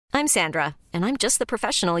I'm Sandra, and I'm just the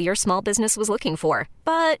professional your small business was looking for.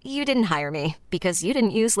 But you didn't hire me because you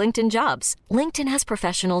didn't use LinkedIn Jobs. LinkedIn has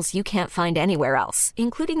professionals you can't find anywhere else,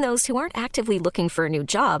 including those who aren't actively looking for a new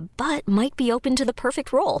job, but might be open to the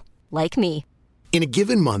perfect role, like me. In a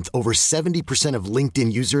given month, over 70% of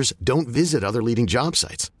LinkedIn users don't visit other leading job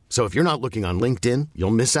sites. So if you're not looking on LinkedIn,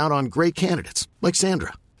 you'll miss out on great candidates like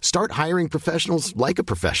Sandra. Start hiring professionals like a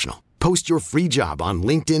professional. Post your free job on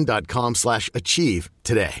linkedin.com/achieve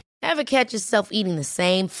today. Ever catch yourself eating the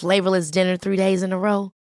same flavorless dinner 3 days in a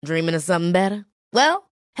row? Dreaming of something better?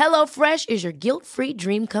 Well, HelloFresh is your guilt-free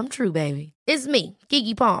dream come true, baby. It's me,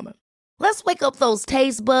 Keke Palmer. Let's wake up those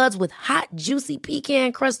taste buds with hot, juicy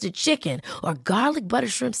pecan-crusted chicken or garlic butter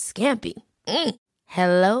shrimp scampi.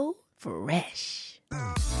 Hello Fresh.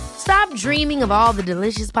 Stop dreaming of all the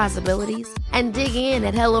delicious possibilities and dig in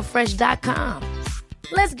at HelloFresh.com.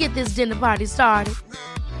 Let's get this dinner party started.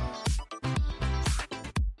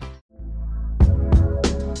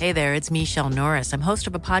 Hey there, it's Michelle Norris. I'm host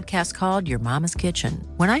of a podcast called Your Mama's Kitchen.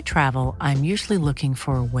 When I travel, I'm usually looking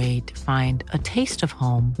for a way to find a taste of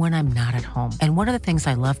home when I'm not at home. And one of the things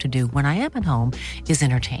I love to do when I am at home is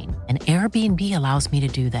entertain. And Airbnb allows me to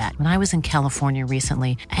do that. When I was in California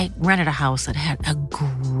recently, I rented a house that had a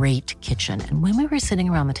great kitchen. And when we were sitting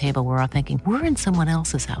around the table, we're all thinking, we're in someone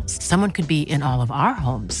else's house. Someone could be in all of our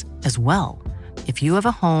homes as well. If you have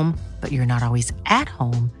a home, but you're not always at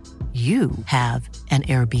home, you have an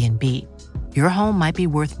Airbnb. Your home might be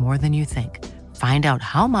worth more than you think. Find out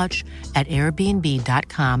how much at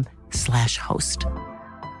airbnb.com/host.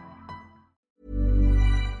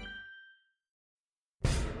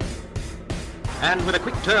 And with a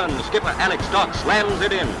quick turn, skipper Alex Dock slams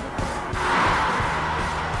it in.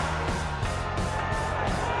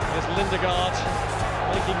 There's Lindegaard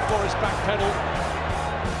making Forrest backpedal.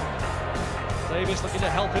 Davis looking to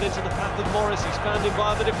help it into the path of Morris. He's found him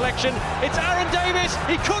via the deflection. It's Aaron Davis.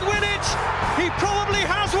 He could win it. He probably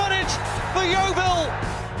has won it for Yeovil.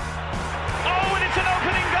 Oh, and it's an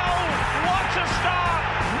opening goal. What a start.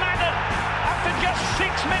 Madden, after just 6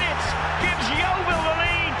 minutes, gives Yeovil the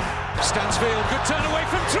lead. Stansfield, good turn away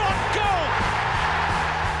from Trot. Goal.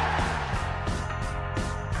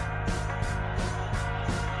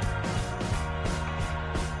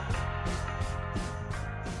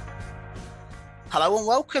 Hello and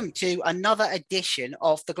welcome to another edition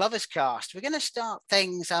of the Glovers Cast. We're going to start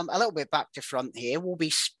things a little bit back to front here. We'll be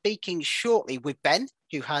speaking shortly with Ben,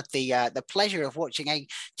 who had the pleasure of watching a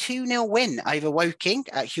 2-0 win over Woking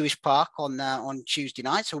at Huish Park on Tuesday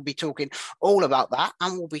night. So we'll be talking all about that,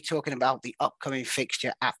 and we'll be talking about the upcoming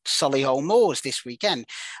fixture at Solihull Moors this weekend.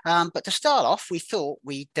 But to start off, we thought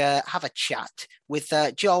we'd have a chat with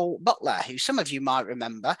Joel Butler, who some of you might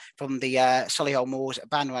remember from the Solihull Moors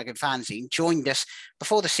bandwagon fanzine, joined us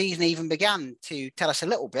before the season even began to tell us a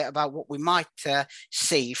little bit about what we might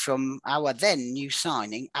see from our then new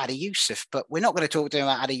signing, Adi Youssef. But we're not going to talk to him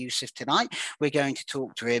about Adi Youssef tonight. We're going to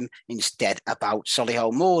talk to him instead about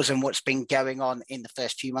Solihull Moors and what's been going on in the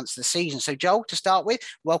first few months of the season. So Joel, to start with,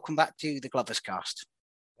 welcome back to the Glovers Cast.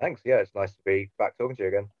 Thanks. Yeah, it's nice to be back talking to you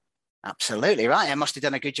again. Absolutely right. I must have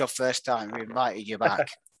done a good job first time. We invited you back.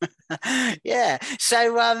 Yeah.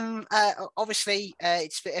 So obviously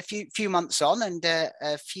it's a few months on and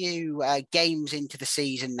a few games into the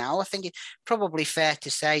season now. I think it's probably fair to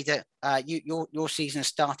say that your season has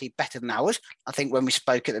started better than ours. I think when we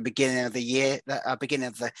spoke at the beginning of the year, beginning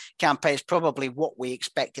of the campaign, is probably what we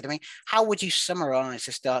expected. I mean, how would you summarise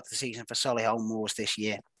the start of the season for Solihull Moors this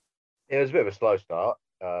year? It was a bit of a slow start.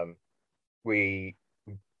 We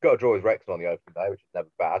got a draw with Wrexham on the opening day, which is never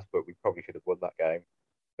bad, but we probably should have won that game.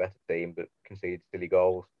 Better team, but conceded silly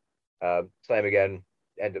goals. Same again,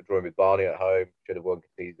 end up drawing with Barney at home. Should have won,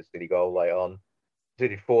 conceded a silly goal late on.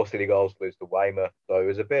 Conceded 4 silly goals to lose to Weymouth. So it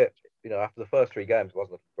was a bit, after the first 3 games, it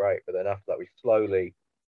wasn't looking great. But then after that, we slowly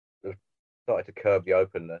started to curb the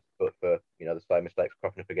openness. But for, the same mistakes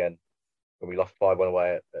cropping up again when we lost 5-1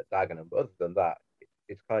 away at Dagenham. But other than that,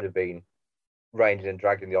 it's kind of been ranged and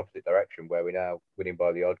dragged in the opposite direction, where we're now winning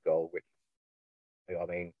by the odd goal, which,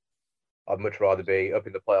 I'd much rather be up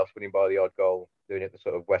in the playoffs winning by the odd goal, doing it the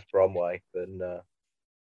sort of West Brom way, than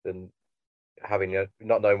having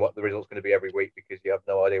not knowing what the result's going to be every week, because you have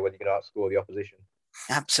no idea whether you're going to outscore the opposition.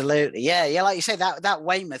 Absolutely, yeah. Like you say, that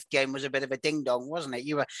Weymouth game was a bit of a ding dong, wasn't it?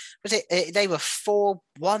 They were 4-1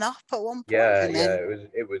 up at one point. Yeah,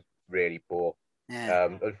 it was really poor. Yeah.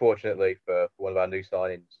 Unfortunately for one of our new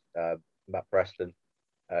signings, Matt Preston,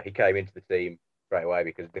 he came into the team straight away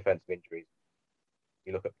because of defensive injuries.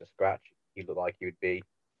 You look up to scratch, he looked like he would be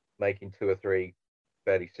making 2 or 3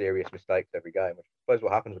 fairly serious mistakes every game, which I suppose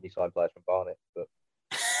what happens when you sign players from Barnet. But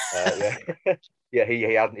yeah, yeah, he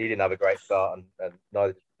didn't have a great start, and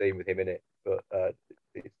neither did the team with him in it. But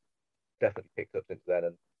it's definitely picked up since then,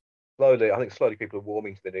 and I think slowly people are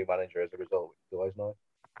warming to the new manager as a result, which is always nice.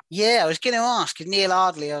 Yeah, I was going to ask. Neil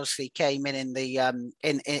Ardley obviously came in the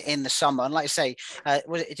in the summer, and like I say,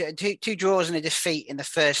 was it two draws and a defeat in the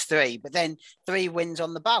first three, but then 3 wins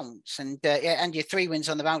on the bounce, and and your 3 wins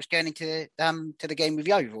on the bounce going into to the game with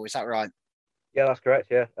Yeovil. Is that right? Yeah, that's correct.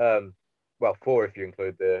 Yeah, well, 4 if you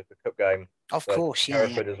include the cup game. Of course, yeah,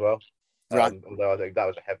 Hereford as well. Right. Although I think that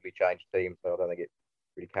was a heavily changed team, so I don't think it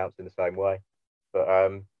really counts in the same way. But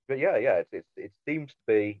yeah, it seems to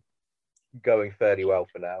be going fairly well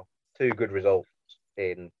for now. 2 good results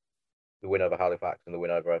in the win over Halifax and the win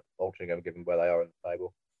over Altrincham, given where they are in the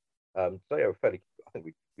table. So yeah, I think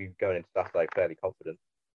we're going into Saturday fairly confident.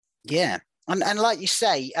 Yeah. And like you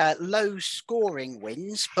say, low scoring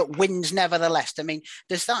wins, but wins nevertheless. I mean,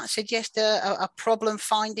 does that suggest a problem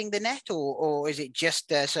finding the net, or is it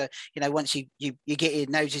just so once you get your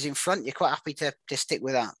noses in front, you're quite happy to stick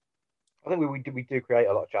with that? I think we do create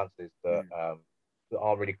a lot of chances that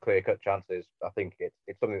aren't really clear cut chances. I think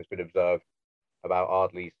it's something that's been observed about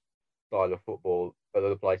Ardley's style of football at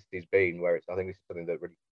other places he's been, where I think this is something that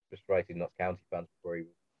really frustrated Notts County fans before he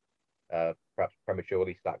was perhaps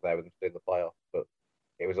prematurely stacked there with them still in the playoffs. But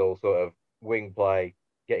it was all sort of wing play,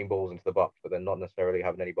 getting balls into the box, but then not necessarily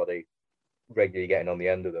having anybody regularly getting on the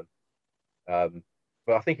end of them.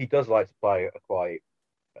 But I think he does like to play a quite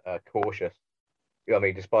cautious. I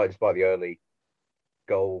mean, despite the early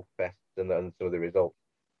goal fests and some of the results,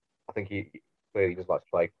 I think he clearly does like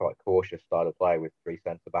to play quite cautious style of play with 3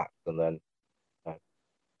 centre backs and then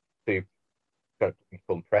 2 kind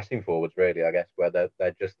of pressing forwards, really, I guess, where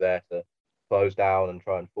they're just there to close down and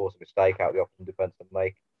try and force a mistake out the opposition defence and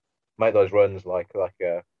make those runs like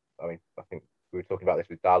I mean, I think we were talking about this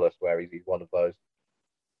with Dallas, where he's one of those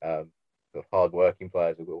sort of hard-working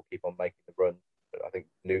players who will keep on making the run. But I think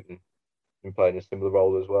Newton been playing a similar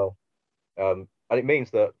role as well. And it means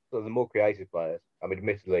that the more creative players, I mean,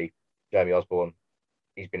 admittedly, Jamie Osborne,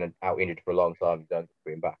 he's been out injured for a long time. You don't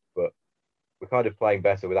bring him back, but we're kind of playing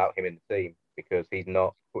better without him in the team because he's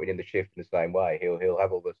not putting in the shift in the same way. He'll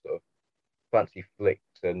have all the sort of fancy flicks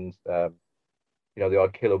and the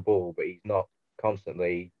odd killer ball, but he's not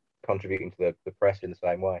constantly contributing to the press in the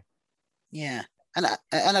same way. Yeah. And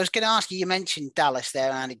I was going to ask you, you mentioned Dallas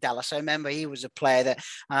there, Andy Dallas. I remember he was a player that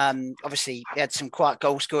obviously had some quite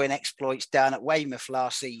goal-scoring exploits down at Weymouth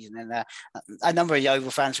last season. And a number of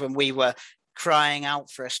Yeovil fans, when we were crying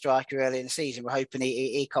out for a striker early in the season, we're hoping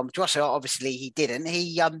he comes to us. So obviously he didn't.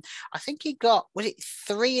 I think he got, was it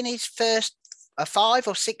 3 in his first 5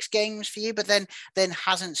 or 6 games for you, but then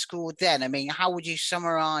hasn't scored then. I mean, how would you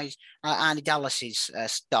summarise Andy Dallas's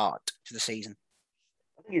start to the season?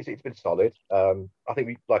 I think it's been solid. I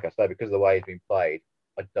think like I said, because of the way he's been played,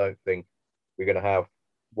 I don't think we're going to have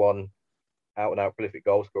one out-and-out prolific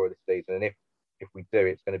goal scorer this season. And if we do,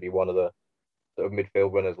 it's going to be one of the sort of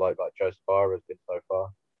midfield runners like Joe Sabara has been so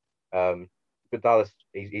far. But Dallas,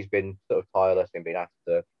 he's been sort of tireless in being asked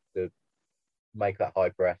to make that high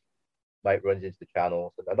press, make runs into the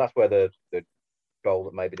channels, and that's where the goal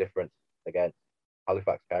that made the difference against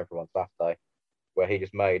Halifax came from on Saturday, where he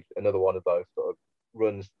just made another one of those sort of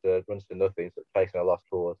runs to nothing, sort of chasing a lost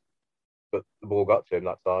cause. But the ball got to him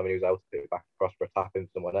that time, and he was able to put it back across for a tap in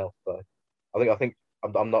someone else. So I think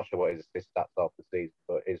I'm not sure what his assist stats are for the season,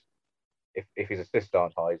 but if his assists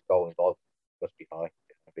aren't high, his goal involved must be high,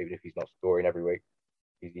 even if he's not scoring every week.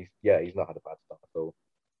 He's not had a bad start at all.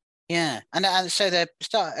 Yeah, and so the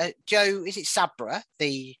start, Joe, is it Sabra?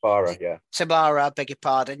 Sabara, beg your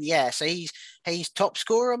pardon. Yeah, so he's top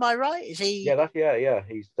scorer. Am I right? Is he? Yeah.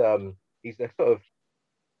 He's a sort of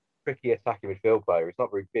tricky attacking midfield player. He's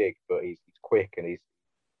not very big, but he's quick and he's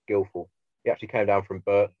skillful. He actually came down from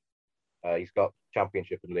Burton. He's got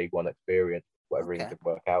Championship and League One experience, whatever he could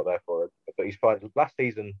work out there for him. But he's fine. Last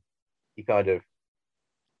season, he kind of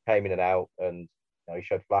came in and out, and he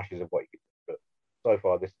showed flashes of what he could do. But so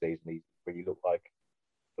far this season, he's really looked like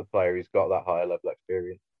the player who's got that higher level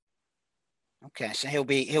experience. Okay, so he'll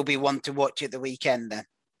be one to watch at the weekend then.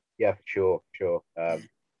 Yeah, for sure.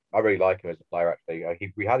 I really like him as a player.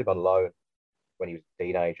 Actually, we had him on loan when he was a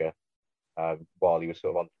teenager, while he was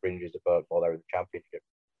sort of on the fringes of Burton while they were in the Championship.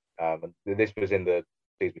 And this was in the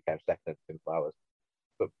season we came second in Flowers.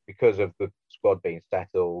 But because of the squad being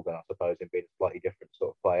settled, and I suppose him being a slightly different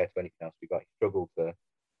sort of player to anything else we got, he struggled to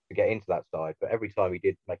get into that side. But every time he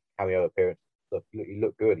did make a cameo appearance, he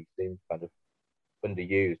looked good. He seemed kind of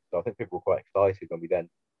underused. So I think people were quite excited when we then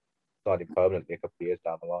signed him permanently a couple of years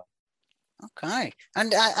down the line. Okay.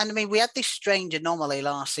 And I mean, we had this strange anomaly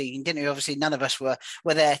last season, didn't we? Obviously, none of us were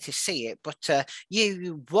there to see it, but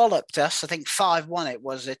you walloped us. I think 5-1 it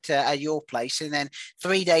was at your place, and then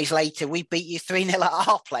 3 days later we beat you 3-0 at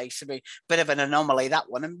our place. I mean, bit of an anomaly that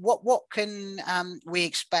one. And what can we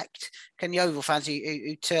expect? Can Yeovil fans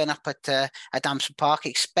who turn up at Damson Park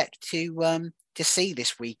expect to see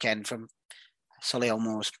this weekend from Solihull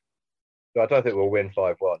Moors? I don't think we'll win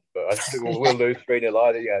 5-1, but I think we'll lose 3-0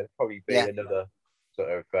 either. Yeah, probably be another sort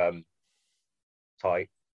of tight,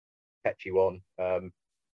 catchy one. I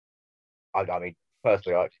mean,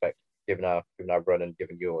 personally, I expect, given our run and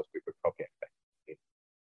given yours, we would probably expect it.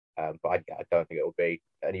 But I don't think it will be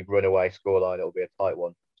any runaway scoreline. It will be a tight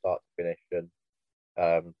one, start to finish. And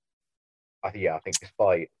I think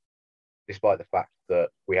despite the fact that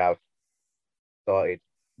we have started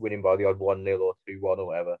winning by the odd 1-0 or 2-1 or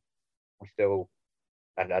whatever, we still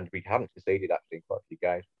and we haven't conceded actually in quite a few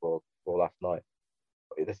games before last night.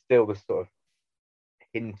 But there's still this sort of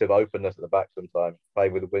hint of openness at the back sometimes,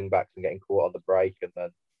 playing with the wing backs and getting caught on the break, and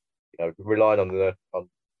then relying on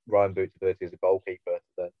Ryan Boots' ability as a goalkeeper to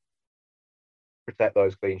then protect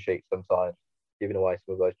those clean sheets sometimes, giving away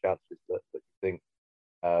some of those chances that you think.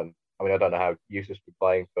 I mean, I don't know how Yusuf's been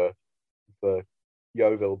playing for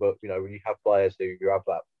Yeovil, but when you have players who have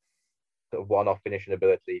that sort of one-off finishing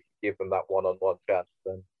ability, if you give them that one-on-one chance,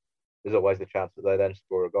 then there's always the chance that they then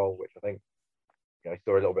score a goal, which I think you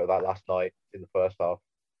saw a little bit of that last night in the first half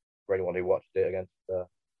for anyone who watched it against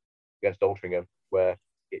Altrincham, where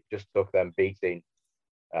it just took them beating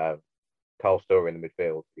Carl Story in the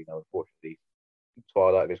midfield. Unfortunately,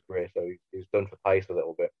 twilight of his career, so he's done for pace a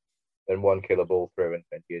little bit. Then one killer ball through, and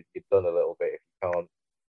you're done a little bit if you can't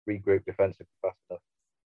regroup defensively fast enough.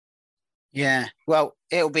 Yeah, well,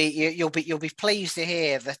 you'll be pleased to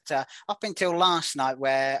hear that up until last night,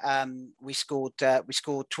 where we scored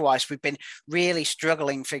twice, we've been really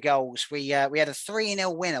struggling for goals. We had a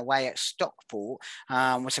 3-0 win away at Stockport,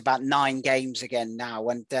 was about 9 games ago now,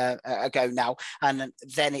 and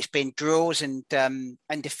then it's been draws and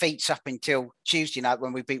defeats up until Tuesday night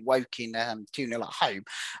when we beat Woking 2-0 at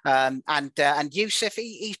home. And Yusuf,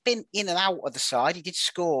 he's been in and out of the side. He did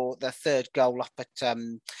score the third goal up at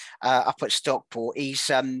Stockport.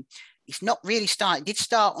 He's not really started. He did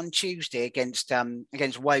start on Tuesday against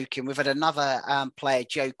Woking. We've had another player,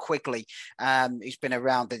 Joe Quigley, who's been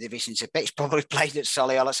around the divisions a bit. He's probably played at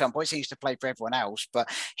Solihull at some point. Seems to play for everyone else, but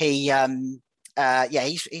he.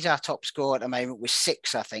 He's our top scorer at the moment with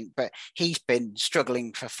 6, I think, but he's been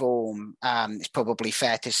struggling for form. It's probably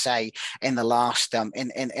fair to say in the last in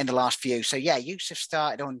the last few. So yeah, Yusuf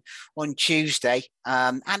started on Tuesday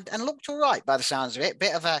and looked all right by the sounds of it.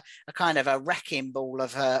 Bit of a kind of a wrecking ball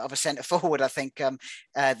of a centre forward, I think.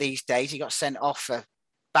 These days he got sent off for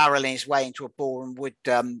barreling his way into a Boreham Wood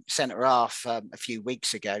centre half a few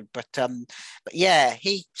weeks ago, but yeah,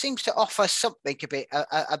 he seems to offer something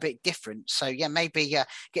a bit different. So yeah, maybe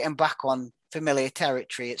getting back on familiar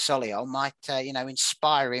territory at Solihull might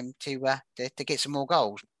inspire him to get some more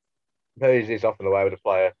goals. He's often the way with a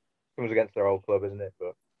player comes against their old club, isn't it?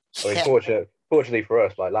 But I mean, fortunately for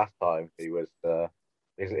us, like last time, he was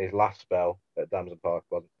his last spell at Damson Park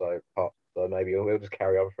wasn't so hot. So maybe we'll just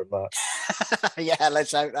carry on from that. Yeah,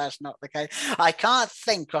 let's hope that's not the case. I can't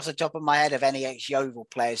think off the top of my head of any ex-Yeovil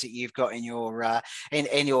players that you've got in your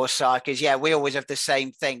in your side, because yeah, we always have the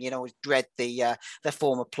same thing. Always dread the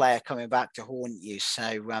former player coming back to haunt you.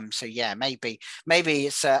 So yeah, maybe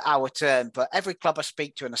it's our turn. But every club I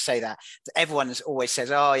speak to, and I say that, everyone always says,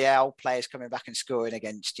 "Oh yeah, old players coming back and scoring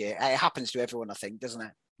against you." It happens to everyone, I think, doesn't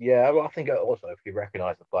it? Yeah, well, I think also if you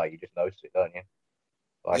recognise the player, you just notice it, don't you?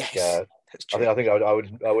 Like, yes, I think I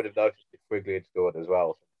would have noticed if Quigley had scored as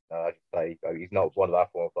well. I should say he's not one of our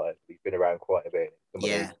former players. He's been around quite a bit.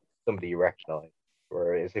 Somebody you recognise.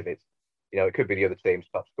 Whereas if it's, it could be the other team's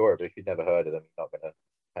top scorer, but if you've never heard of them, you're not going to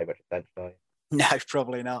pay much attention, are you? No,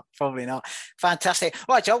 probably not. Fantastic.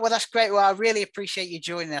 All right, John. Well, that's great. Well, I really appreciate you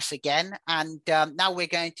joining us again. And now we're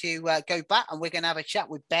going to go back and we're going to have a chat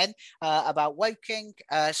with Ben about Woking,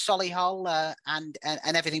 Solihull, and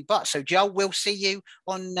everything. But so, Joe, we'll see you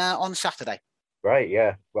on Saturday. Great.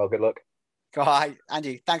 Yeah. Well, good luck. All right,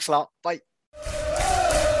 Andy. Thanks a lot. Bye.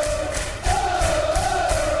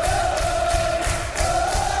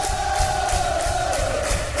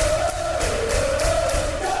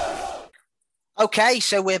 Okay,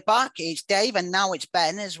 so we're back. It's Dave, and now it's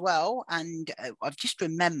Ben as well. And I've just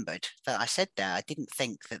remembered that I said there I didn't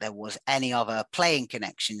think that there was any other playing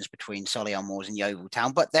connections between Solihull Moors and Yeovil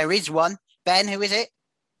Town, but there is one. Ben, who is it?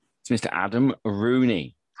 It's Mr. Adam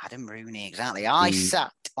Rooney. Adam Rooney, exactly. I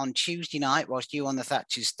sat on Tuesday night whilst you were on the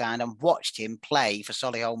Thatcher's stand and watched him play for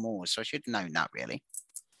Solihull Moors. So I should have known that, really.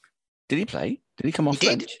 Did he play? Did he come off the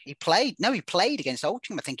bench? Did. He played. No, he played against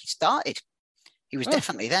Altrincham. I think he started. He was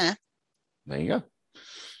definitely there. There you go.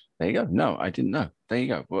 There you go. No, I didn't know. There you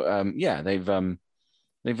go. Well, yeah, they've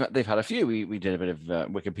had a few. We did a bit of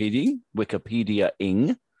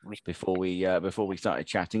Wikipedia-ing before we started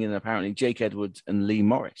chatting, and apparently Jake Edwards and Lee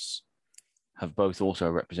Morris have both also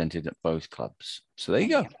represented at both clubs. So there you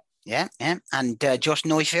go. Yeah. And Josh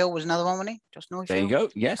Neufeld was another one, wasn't he? Josh Neufeld. There you go.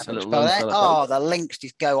 Yes, a little the links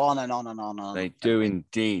just go on and on and on. They do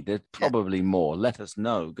indeed. There's probably more. Let us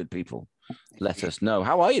know, good people. Let us know.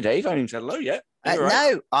 How are you, Dave? I haven't even said hello yet.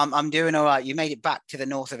 No, I'm doing all right. You made it back to the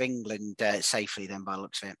north of England safely then, by the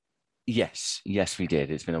looks of it. Yes, we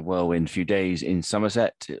did. It's been a whirlwind few days in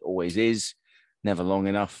Somerset. It always is. Never long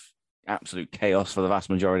enough. Absolute chaos for the vast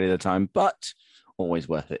majority of the time, but always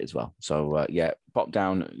worth it as well. So, pop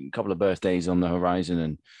down, a couple of birthdays on the horizon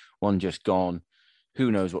and one just gone.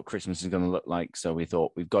 Who knows what Christmas is going to look like? So we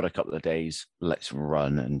thought we've got a couple of days. Let's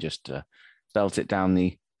run and just belt it down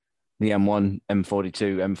the M1,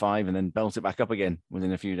 M42, M5, and then belt it back up again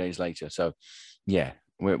within a few days later. So, yeah,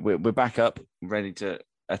 we're back up, ready to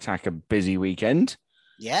attack a busy weekend.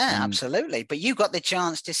 Yeah, absolutely. But you got the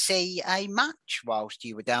chance to see a match whilst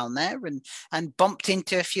you were down there and bumped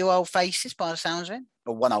into a few old faces by the sounds of it.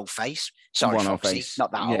 Or one old face. Sorry, one Foxy. old face.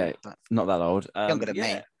 Not that old. But not that old. Younger than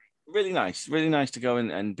me. Really nice to go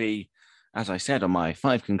in and be, as I said, on my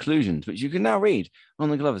 5 conclusions, which you can now read on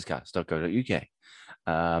the gloverscast.co.uk.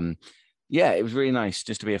 It was really nice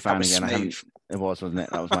just to be a fan again. It was, wasn't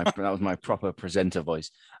it? That was my proper presenter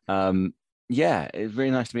voice. It was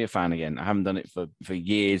really nice to be a fan again. I haven't done it for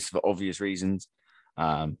years for obvious reasons.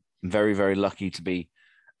 Very, very lucky to be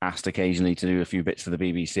asked occasionally to do a few bits for the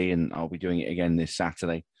BBC, and I'll be doing it again this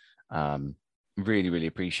Saturday. Really, really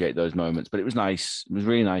appreciate those moments. But it was nice. It was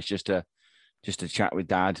really nice just to chat with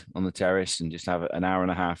Dad on the terrace and just have an hour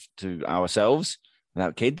and a half to ourselves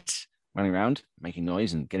without kids running around, making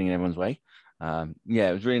noise and getting in everyone's way.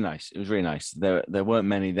 It was really nice. It was really nice. There weren't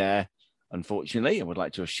many there, unfortunately. I would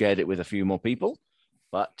like to have shared it with a few more people,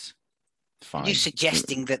 but fine. Are you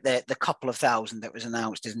suggesting that the couple of thousand that was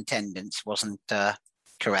announced as attendance wasn't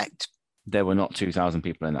correct? There were not 2,000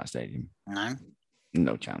 people in that stadium.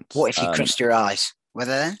 No chance. What if you crossed your eyes? Were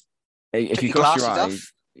there then? If you crossed your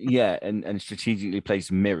eyes, and strategically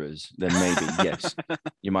placed mirrors, then maybe, yes,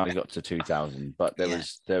 you might have got to 2,000, but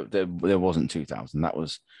there wasn't 2,000. That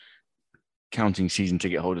was counting season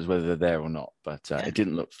ticket holders, whether they're there or not, but it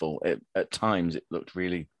didn't look full. At times, it looked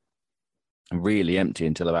really, really empty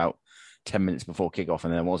until about 10 minutes before kickoff,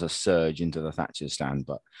 and there was a surge into the Thatcher's stand,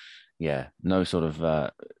 but no sort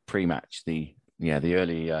of pre-match. The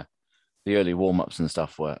early warm-ups and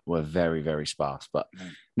stuff were very, very sparse, but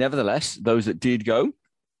nevertheless, those that did go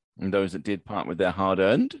and those that did part with their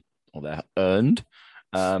hard-earned or their earned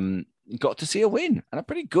got to see a win, and a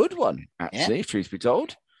pretty good one, actually, if truth be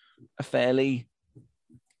told. A fairly,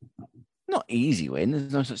 not easy win.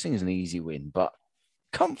 There's no such thing as an easy win, but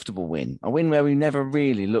comfortable win. A win where we never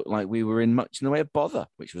really looked like we were in much in the way of bother,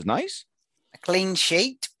 which was nice. A clean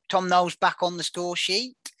sheet. Tom Knowles back on the score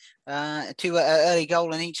sheet. 2 early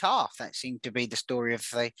goal in each half. That seemed to be the story of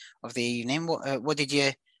the evening. What did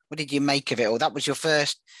you make of it? Or that was your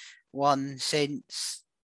first one since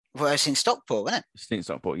Stockport, wasn't it? Since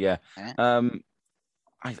Stockport, yeah.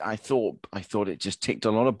 I thought it just ticked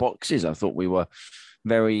a lot of boxes. I thought we were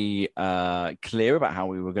very clear about how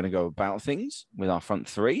we were going to go about things with our front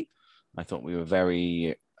three. I thought we were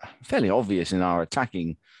fairly obvious in our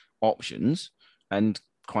attacking options, and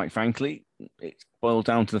quite frankly, it boiled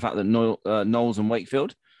down to the fact that Knowles and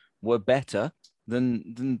Wakefield were better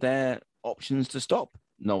than their options to stop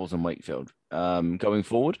Knowles and Wakefield. Going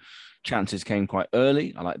forward, chances came quite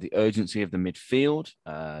early. I like the urgency of the midfield.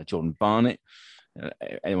 Jordan Barnett.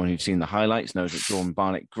 Anyone who's seen the highlights knows that Jordan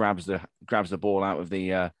Barnett grabs the ball out of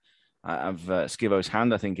Skivo's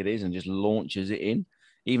hand, I think it is, and just launches it in.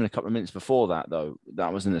 Even a couple of minutes before that, though,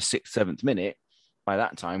 that was in the 6th, 7th minute. By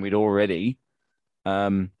that time, we'd already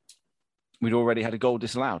had a goal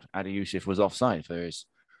disallowed. Adi Yusuf was offside for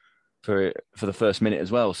the first minute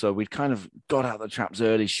as well. So we'd kind of got out the traps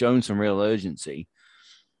early, shown some real urgency.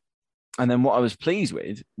 And then what I was pleased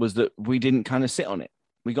with was that we didn't kind of sit on it.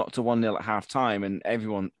 We got to 1-0 at half time, and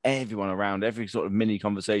everyone around, every sort of mini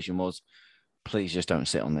conversation was, please just don't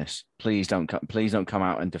sit on this. Please don't come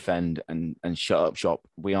out and defend and shut up shop.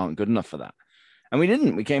 We aren't good enough for that. And we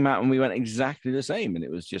didn't. We came out and we went exactly the same, and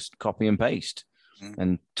it was just copy and paste.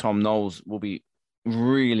 And Tom Knowles will be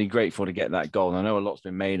really grateful to get that goal. And I know a lot's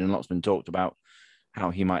been made and a lot's been talked about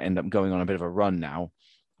how he might end up going on a bit of a run now.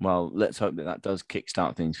 Well, let's hope that does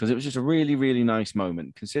kickstart things, because it was just a really, really nice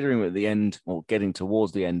moment, considering we're at the end, or getting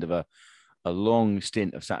towards the end of a long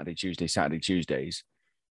stint of Saturday, Tuesdays.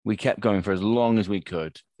 We kept going for as long as we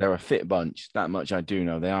could. They're a fit bunch. That much I do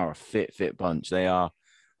know. They are a fit bunch. They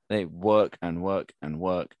work and work and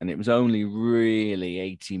work. And it was only really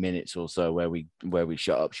 80 minutes or so where we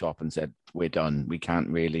shut up shop and said, we're done. We can't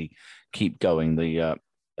really keep going. The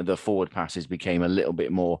forward passes became a little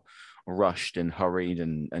bit more rushed and hurried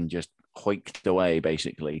and just hoiked away,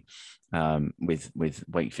 basically, with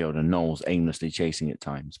Wakefield and Knowles aimlessly chasing at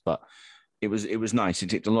times. But it was nice. It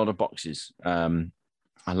ticked a lot of boxes.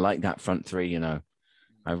 I like that front three, you know.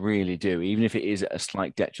 I really do. Even if it is a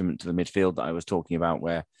slight detriment to the midfield that I was talking about,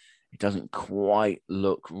 where it doesn't quite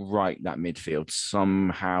look right, that midfield.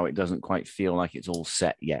 Somehow it doesn't quite feel like it's all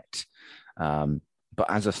set yet. But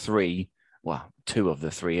as a three, well, two of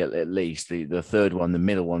the three at least, the third one, the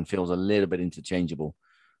middle one, feels a little bit interchangeable.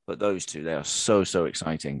 But those two, they are so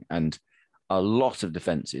exciting. And a lot of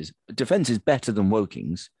defenses better than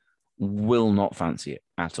Woking's, will not fancy it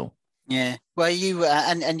at all. Yeah, well, you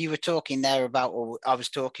and you were talking there about, or I was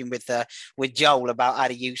talking with Joel about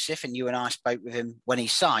Adi Yussuf, and you and I spoke with him when he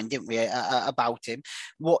signed, didn't we, about him.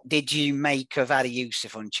 What did you make of Adi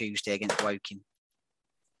Yussuf on Tuesday against Woking?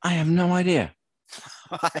 I have no idea.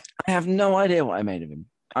 I have no idea what I made of him.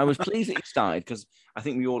 I was pleased that he started, because I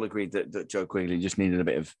think we all agreed that Joe Quigley just needed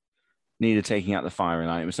taking out the firing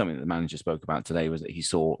line. It was something that the manager spoke about today, was that he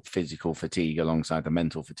saw physical fatigue alongside the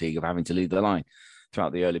mental fatigue of having to lead the line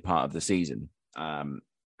throughout the early part of the season.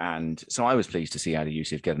 And so I was pleased to see Adi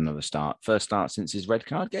Yussuf get another start. First start since his red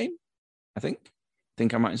card game, I think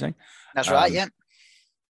I'm right in saying. That's right, yeah.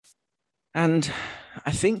 And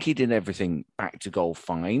I think he did everything back to goal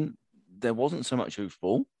fine. There wasn't so much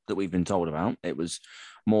hoofball that we've been told about. It was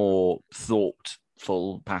more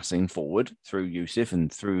thoughtful passing forward through Yussuf and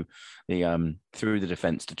through the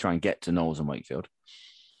defence to try and get to Knowles and Wakefield.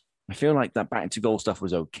 I feel like that back to goal stuff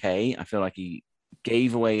was okay. I feel like he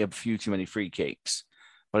gave away a few too many free kicks,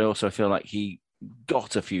 but I also feel like he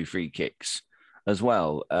got a few free kicks as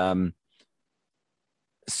well.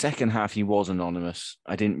 Second half, he was anonymous.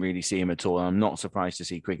 I didn't really see him at all. I'm not surprised to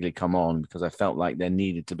see Quigley come on, because I felt like there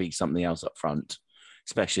needed to be something else up front,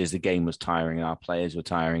 especially as the game was tiring and our players were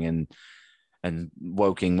tiring and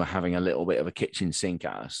Woking were having a little bit of a kitchen sink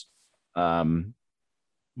at us. But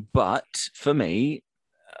for me,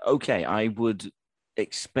 okay, I would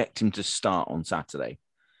expect him to start on Saturday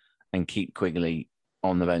and keep Quigley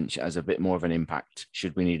on the bench as a bit more of an impact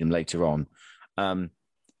should we need him later on.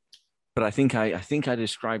 But I think I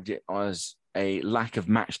described it as a lack of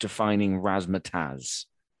match-defining razzmatazz.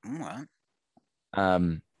 Right.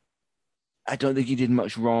 I don't think he did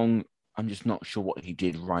much wrong. I'm just not sure what he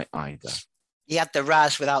did right either. He had the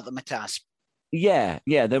Raz without the Mataz. Yeah.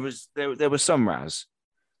 There was some Raz,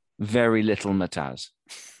 very little Mataz.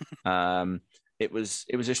 It was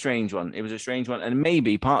a strange one. And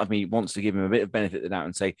maybe part of me wants to give him a bit of benefit of the doubt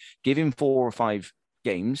and say, give him 4 or 5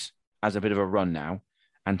 games as a bit of a run now,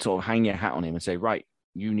 and sort of hang your hat on him and say, right,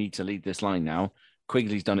 you need to lead this line now.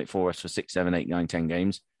 Quigley's done it for us for 6, 7, 8, 9, 10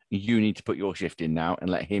 games. You need to put your shift in now and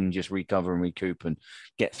let him just recover and recoup and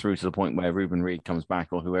get through to the point where Ruben Reid comes back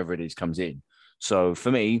or whoever it is comes in. So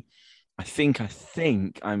for me, I think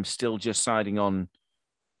I'm still just siding on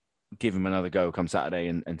give him another go come Saturday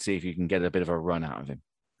and see if you can get a bit of a run out of him.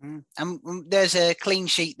 And there's a clean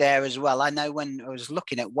sheet there as well. I know when I was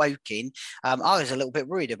looking at Woking, I was a little bit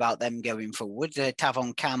worried about them going forward.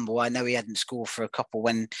 Tavon Campbell, I know he hadn't scored for a couple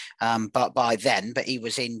but by then, but he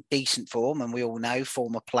was in decent form, and we all know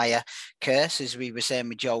former player curse, as we were saying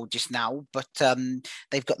with Joel just now. But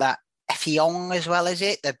they've got that Effiong as well, is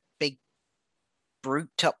it? The big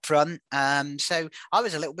brute up front. So I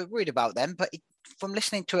was a little bit worried about them, but from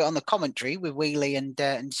listening to it on the commentary with Wheely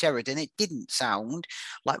and Sheridan, it didn't sound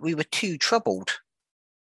like we were too troubled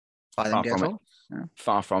by them going forward.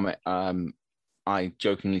 Far from it. I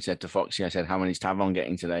jokingly said to Foxy, I said, how many is Tavon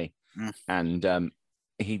getting today? And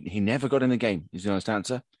he never got in the game, is the honest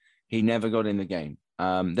answer. He never got in the game.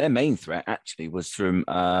 Their main threat actually was from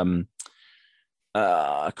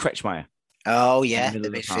Kretschmeier. Oh, yeah, the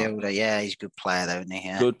midfielder. Yeah, he's a good player, though, isn't he?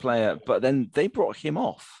 Yeah. Good player. But then they brought him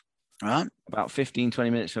off. Right. About 15, 20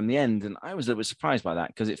 minutes from the end. And I was a bit surprised by that,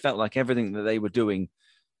 because it felt like everything that they were doing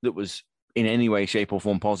that was in any way, shape or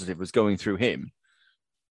form positive was going through him.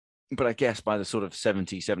 But I guess by the sort of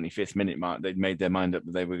 70, 75th minute mark, they'd made their mind up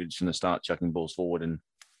that they were just going to start chucking balls forward and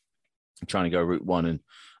trying to go route one. And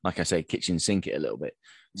like I say, kitchen sink it a little bit.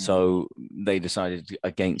 So they decided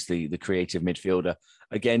against the creative midfielder.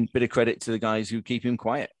 Again, bit of credit to the guys who keep him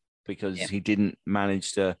quiet, because he didn't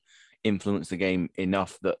manage to influence the game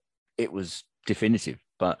enough that it was definitive.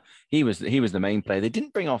 But he was the main player. They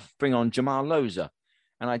didn't bring on Jamal Loza,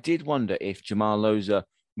 and I did wonder if Jamal Loza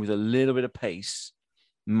with a little bit of pace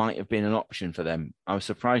might have been an option for them. I was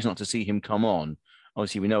surprised not to see him come on.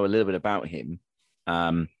 Obviously, we know a little bit about him.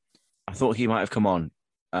 I thought he might have come on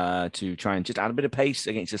to try and just add a bit of pace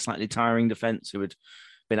against a slightly tiring defence who had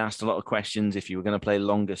been asked a lot of questions if you were going to play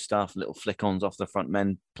longer stuff, little flick-ons off the front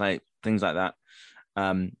men, play things like that.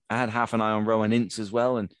 I had half an eye on Rowan Ince as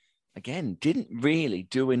well, and again, didn't really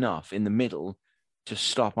do enough in the middle to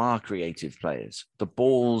stop our creative players. The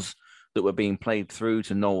balls that were being played through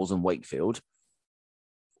to Knowles and Wakefield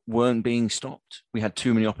weren't being stopped. We had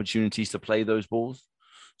too many opportunities to play those balls.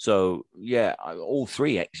 So yeah, all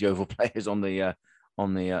three ex-Yeovil players on the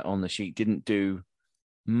sheet didn't do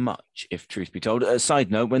much, if truth be told. A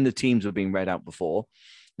side note, when the teams were being read out before,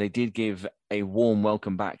 they did give a warm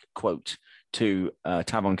welcome back quote to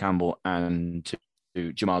Tavon Campbell and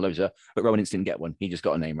to Jamal Loza, but Rowan Ince didn't get one. He just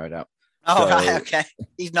got a name read out. Oh, so, right, okay.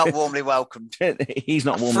 He's not warmly welcomed. He's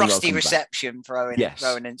not warmly welcomed. Frosty reception for Rowan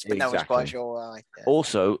Ince, but exactly. No one's quite sure why. Yeah.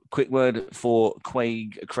 Also, quick word for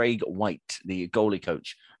Craig White, the goalie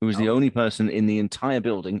coach, who was the only person in the entire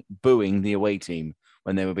building booing the away team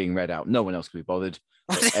when they were being read out. No one else could be bothered.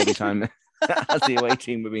 Every time as the away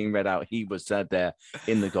team were being read out, he was sat there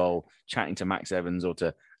in the goal, chatting to Max Evans or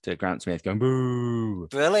to Grant Smith, going, boo.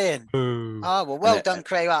 Brilliant. Boo. Oh, well done,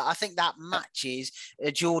 Craig. I think that matches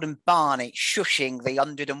Jordan Barnett shushing the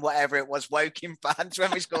 100 and whatever it was Woking fans when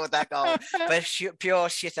we scored that goal. But pure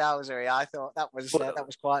shithousery. I thought that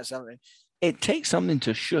was quite something. It takes something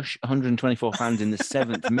to shush 124 fans in the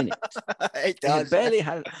 7th minute. It does.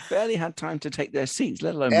 They barely had time to take their seats,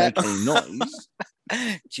 let alone make any noise.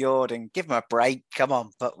 Jordan, give him a break. Come on.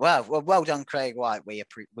 But well done, Craig White. We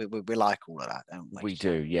like all of that, don't we? We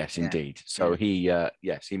do, yes, indeed. So he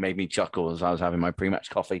made me chuckle as I was having my pre-match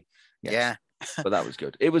coffee. Yes. Yeah. But that was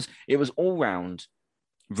good. It was all round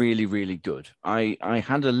really, really good. I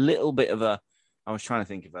had a little bit of I was trying to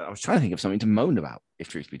think of something to moan about, if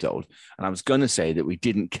truth be told. And I was going to say that we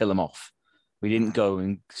didn't kill them off. We didn't go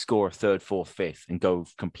and score a third, fourth, fifth and go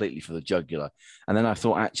completely for the jugular. And then I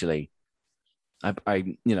thought, actually, I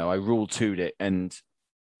rule two'd it, and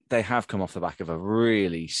they have come off the back of a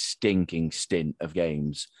really stinking stint of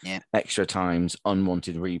games. Yeah. Extra times,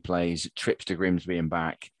 unwanted replays, trips to Grimsby and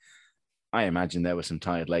back. I imagine there were some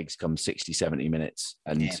tired legs come 60, 70 minutes,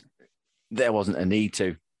 and there wasn't a need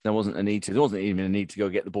to. There wasn't even a need to go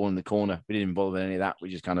get the ball in the corner. We didn't bother with any of that. We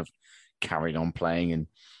just kind of carried on playing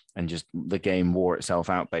and just the game wore itself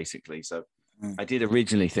out, basically. So I did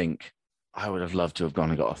originally think I would have loved to have gone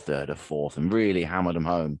and got a third or fourth and really hammered them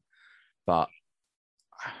home. But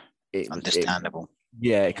it was understandable.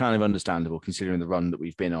 It kind of understandable considering the run that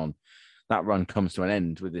we've been on. That run comes to an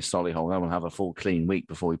end with this Solihull. Then we'll have a full clean week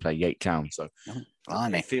before we play Yate Town. So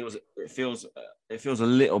it feels a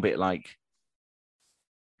little bit like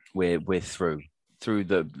we're through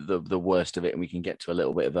the worst of it, and we can get to a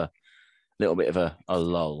little bit of a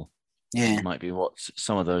lull. Yeah, might be what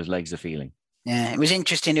some of those legs are feeling. Yeah, it was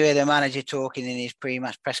interesting to hear the manager talking in his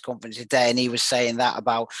pre-match press conference today, and he was saying that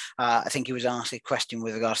about, I think he was asked a question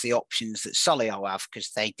with regards to the options that Solihull have,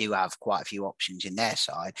 because they do have quite a few options in their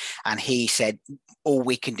side. And he said, all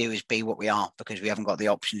we can do is be what we are because we haven't got the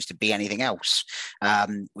options to be anything else,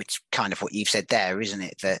 which kind of what you've said there, isn't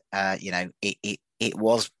it? That, it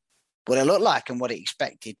was what it looked like and what it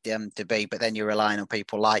expected to be. But then you're relying on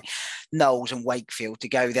people like Knowles and Wakefield to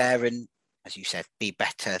go there and, as you said, be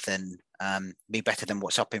better than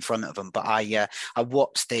what's up in front of them. But I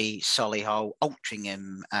watched the Solihull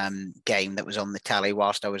Altrincham game that was on the tally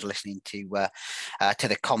whilst I was listening to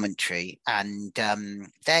the commentary, and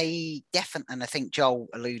they definitely, and I think Joel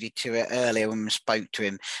alluded to it earlier when we spoke to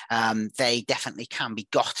him, they definitely can be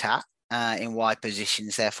got at. In wide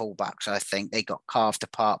positions, their fullbacks, I think they got carved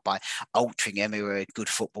apart by Altrincham, who were a good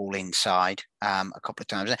football inside a couple of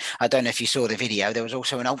times. I don't know if you saw the video. There was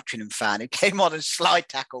also an Altrincham fan who came on and slide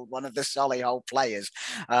tackled one of the Solihull players.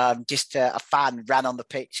 A fan ran on the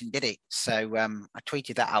pitch and did it. So I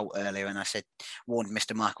tweeted that out earlier, and I warned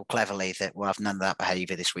Mr. Michael Cleverley that we'll have none of that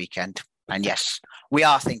behaviour this weekend. And yes, we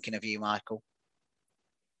are thinking of you, Michael.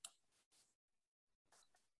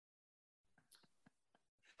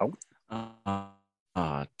 Oh.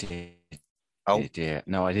 Dear.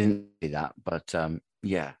 No, I didn't see that, but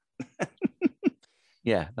yeah.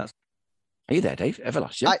 Yeah, that's. Are you there, Dave? Ever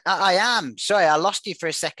lost you? I am. Sorry, I lost you for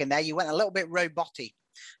a second there. You went a little bit robotic.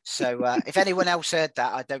 So if anyone else heard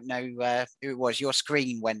that, I don't know who it was. Your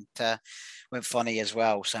screen went funny as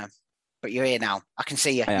well. So, but you're here now. I can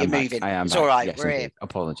see you. You're moving. I am. It's all right. Yes, we're here.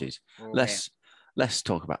 Apologies. let's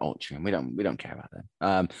talk about Altrincham. We don't care about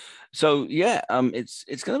them. It's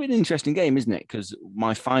going to be an interesting game, isn't it? Because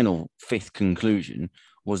my final fifth conclusion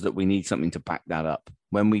was that we need something to back that up.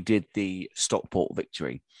 When we did the Stockport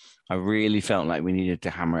victory, I really felt like we needed to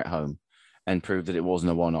hammer it home and prove that it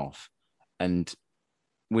wasn't a one-off. And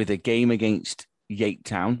with a game against Yate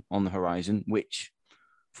Town on the horizon, which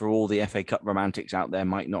for all the FA Cup romantics out there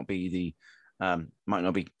might not be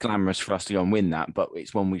glamorous for us to go and win that, but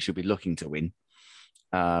it's one we should be looking to win.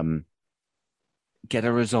 Get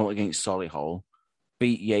a result against Solihull,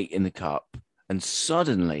 beat Yate in the cup, and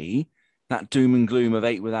suddenly that doom and gloom of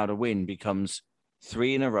 8 without a win becomes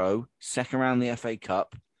 3 in a row, second round the FA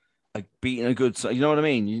Cup, beating a good side. You know what I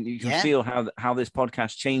mean? You can feel how this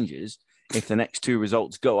podcast changes if the next 2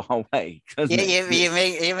 results go our way. You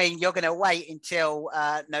mean you're going to wait until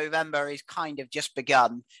November is kind of just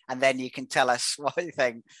begun, and then you can tell us what you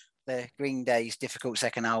think the Green Day's difficult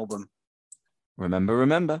second album. Remember,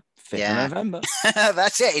 5th of November.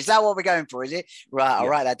 That's it. Is that what we're going for? Is it? Right, I'll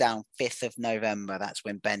write that down. 5th of November. That's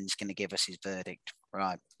when Ben's going to give us his verdict.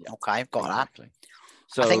 Right. Okay, I've got that.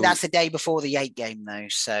 So I think that's the day before the Yate game, though.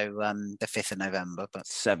 So the 5th of November. But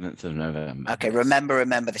 7th of November. Okay, remember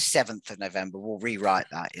the 7th of November. We'll rewrite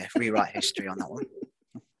that. Yeah, rewrite history on that one.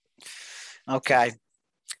 Okay.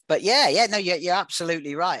 But no, you're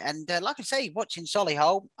absolutely right. And like I say, watching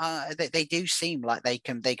Solihull, they do seem like they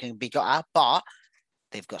can be got out, but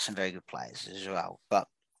they've got some very good players as well. But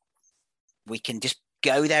we can just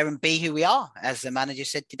go there and be who we are, as the manager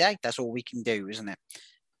said today. That's all we can do, isn't it?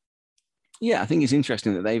 Yeah, I think it's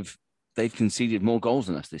interesting that they've conceded more goals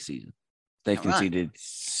than us this season. They've conceded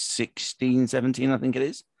 16, 17, I think it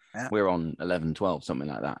is. Yeah. We're on 11, 12, something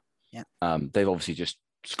like that. Yeah. They've obviously just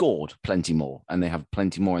scored plenty more, and they have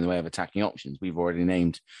plenty more in the way of attacking options. We've already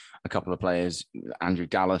named a couple of players. Andrew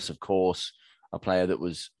Dallas, of course, a player that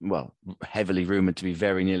was, heavily rumoured to be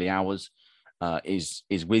very nearly ours, is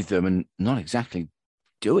with them and not exactly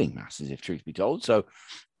doing masses, if truth be told. So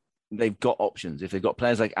they've got options. If they've got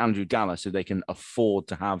players like Andrew Dallas who they can afford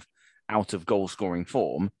to have out of goal scoring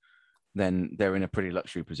form, then they're in a pretty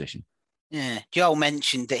luxury position. Yeah, Joel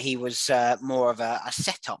mentioned that he was more of a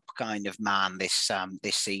setup kind of man this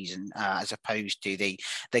season, as opposed to the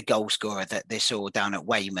goal scorer that they saw down at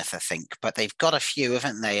Weymouth, I think. But they've got a few,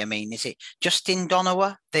 haven't they? I mean, is it Justin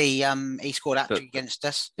Donowa? He scored actually against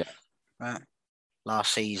us. Yeah. Right.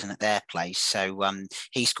 Last season at their place, so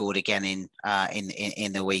he scored again in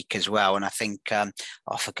the week as well. And I think I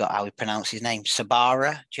forgot how he pronounced his name. Joe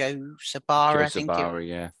Sabara. I think.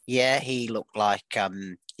 Yeah, he looked like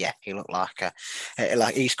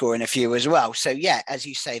like he's scoring a few as well. So yeah, as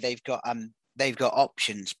you say, they've got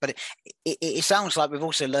options, but it sounds like we've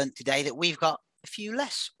also learned today that we've got a few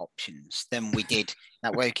less options than we did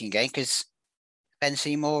that Woking game, because Ben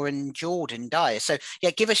Seymour and Jordan Dyer. So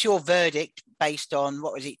yeah, give us your verdict based on,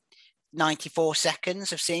 what was it, 94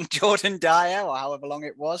 seconds of seeing Jordan Dyer, or however long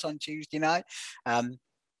it was on Tuesday night. Can't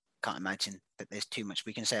imagine that there's too much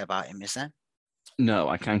we can say about him, is there? No,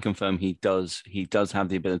 I can confirm he does have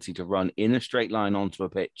the ability to run in a straight line onto a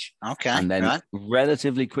pitch. Okay. And then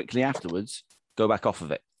relatively quickly afterwards, go back off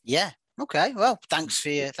of it. Yeah. Okay. Well, thanks for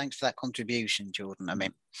that contribution, Jordan. I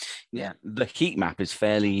mean, yeah. The heat map is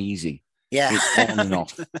fairly easy. Yeah. It's on and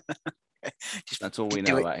off. That's all we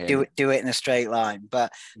know about him. Do it in a straight line.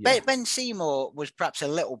 But Ben Seymour was perhaps a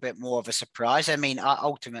little bit more of a surprise. I mean,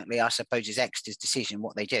 ultimately, I suppose it's Exeter's decision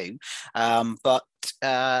what they do. But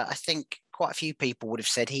I think quite a few people would have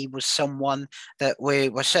said he was someone that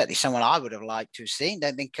was certainly someone I would have liked to have seen.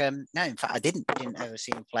 Don't think, no, in fact, I didn't ever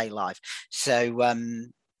see him play live. So,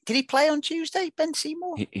 did he play on Tuesday, Ben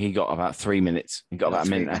Seymour? He got about 3 minutes. He got about a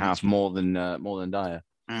minute and a half more than Dyer.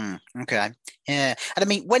 Okay. Yeah. And I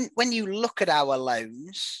mean, when you look at our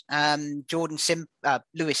loans, Lewis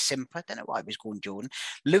Simper, I don't know why he was called Jordan.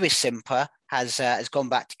 Lewis Simper has gone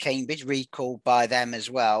back to Cambridge, recalled by them as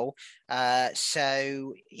well.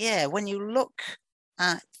 So yeah, when you look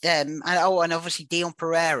at them, and obviously Dion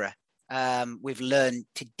Pereira. We've learned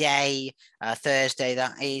today, Thursday,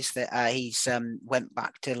 that is, that he's went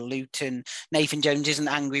back to Luton. Nathan Jones isn't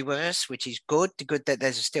angry with us, which is good. Good that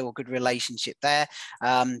there's still a good relationship there.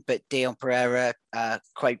 But Dion Pereira,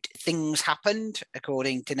 quote, things happened,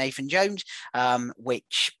 according to Nathan Jones,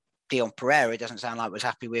 which Dion Pereira doesn't sound like was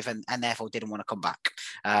happy with, and therefore didn't want to come back,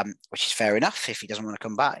 which is fair enough. If he doesn't want to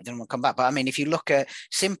come back, he doesn't want to come back. But I mean, if you look at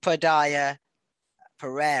Simper, Dyer,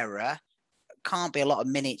 Pereira, can't be a lot of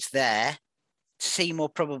minutes there. Seymour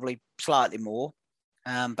probably slightly more,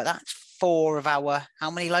 but that's 4 of our.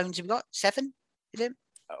 How many loans have we got? 7, is it?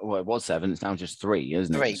 Well, it was 7. It's now just 3,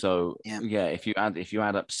 isn't it? So yeah, if you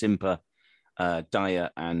add up Simper Dyer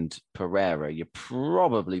and Pereira, you're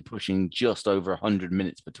probably pushing just over 100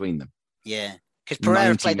 minutes between them. Yeah, because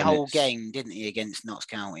Pereira played the whole minutes. game, didn't he, against Notts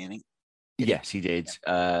County, I think? Yes, he did.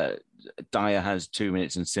 Dyer has 2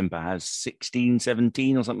 minutes and Simper has 16,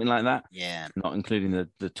 17 or something like that. Yeah. Not including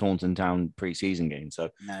the Taunton Town pre-season game. So,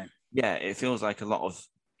 no. Yeah, it feels like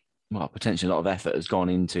potentially a lot of effort has gone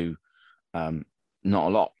into not a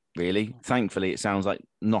lot, really. Thankfully, it sounds like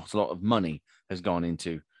not a lot of money has gone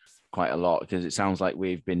into quite a lot, because it sounds like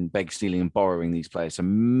we've been beg, stealing and borrowing these players. So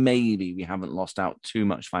maybe we haven't lost out too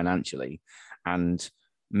much financially, and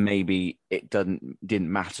maybe it didn't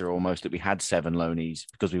matter almost that we had 7 loanees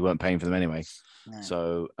because we weren't paying for them anyway. No.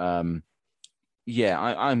 So I'm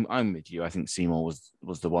with you. I think Seymour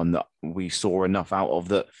was the one that we saw enough out of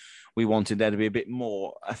that we wanted there to be a bit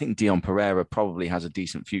more. I think Dion Pereira probably has a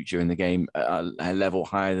decent future in the game at a level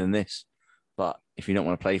higher than this. But if you don't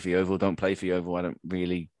want to play for Yeovil, don't play for Yeovil. I'm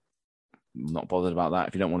not bothered about that.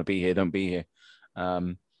 If you don't want to be here, don't be here.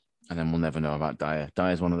 And then we'll never know about Dyer.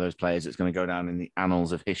 Dyer's one of those players that's going to go down in the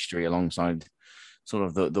annals of history alongside sort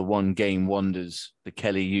of the one game wonders, the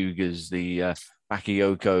Kelly Ugers, the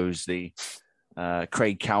Bakayokos, the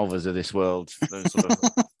Craig Calvers of this world. Those sort of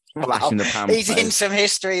flash in the pan. He's in some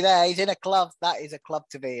history there. He's in a club. That is a club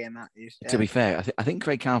to be in. That is. Yeah. To be fair, I think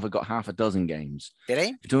Craig Calver got half a dozen games. Did he?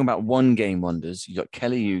 If you're talking about one game wonders, you've got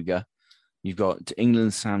Kelly Uger. You've got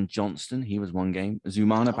England's Sam Johnston. He was one game.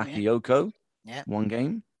 Zumana Bakayoko. Yeah. One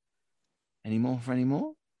game. Any more?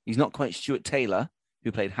 He's not quite Stuart Taylor,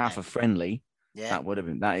 who played half a friendly. Yeah.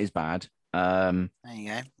 That is bad. There you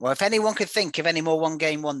go. Well, if anyone could think of any more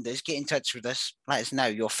one-game wonders, get in touch with us. Let us know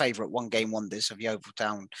your favourite one-game wonders of Yeovil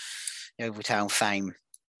Town fame.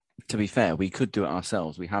 To be fair, we could do it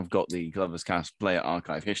ourselves. We have got the Glover's Cast player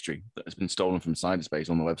archive history that has been stolen from Cyberspace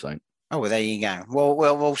on the website. Oh, well, there you go. Well,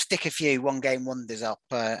 we'll stick a few one-game wonders up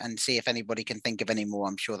and see if anybody can think of any more.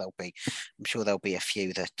 I'm sure there'll be a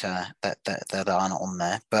few that aren't on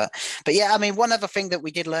there. But yeah, I mean, one other thing that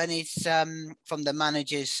we did learn is from the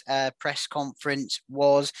manager's press conference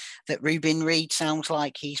was that Ruben Reid sounds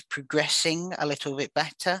like he's progressing a little bit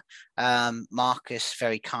better. Marcus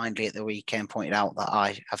very kindly at the weekend pointed out that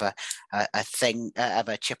I have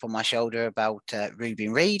a chip on my shoulder about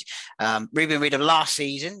Ruben Reid. Ruben Reid of last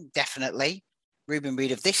season, definitely. Ruben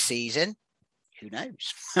Reid of this season, who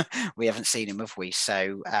knows? We haven't seen him, have we?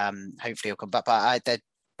 So hopefully he'll come back. But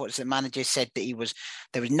the manager said that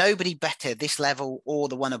there was nobody better this level or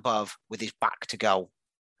the one above with his back to goal.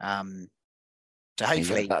 So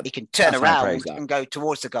hopefully he can turn around and go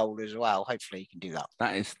towards the goal as well. Hopefully he can do that.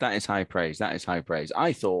 That is high praise. That is high praise.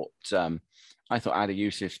 I thought Adi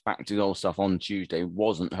Yusuf's back to goal stuff on Tuesday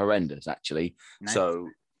wasn't horrendous, actually. No. So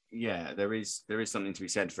yeah, there is something to be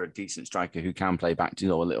said for a decent striker who can play back to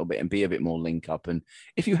goal a little bit and be a bit more link up. And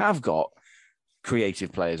if you have got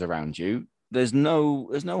creative players around you, there's no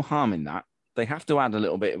harm in that. They have to add a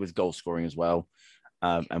little bit with goal scoring as well.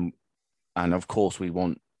 And of course we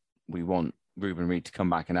want Ruben Reid to come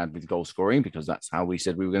back and add with goal scoring, because that's how we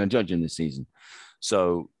said we were going to judge him this season.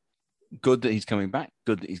 So good that he's coming back.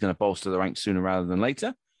 Good that he's going to bolster the ranks sooner rather than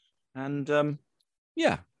later. And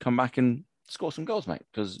come back and score some goals, mate,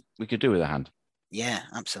 because we could do with a hand. Yeah,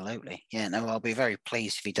 absolutely. Yeah, no, I'll be very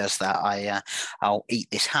pleased if he does that. I'll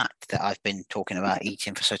eat this hat that I've been talking about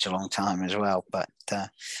eating for such a long time as well. But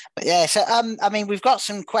yeah, so I mean, we've got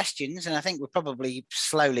some questions, and I think we're probably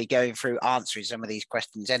slowly going through answering some of these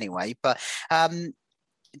questions anyway. But do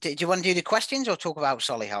you want to do the questions or talk about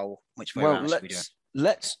Solihull? Which way around should we do it?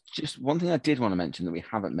 Let's just, one thing I did want to mention that we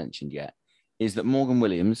haven't mentioned yet is that Morgan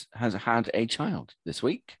Williams has had a child this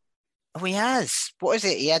week. Oh, he has. What is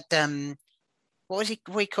it? He had what he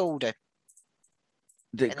called it?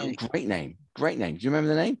 Great name. Do you remember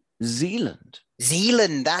the name? Zealand.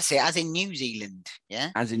 Zealand, that's it. As in New Zealand, yeah.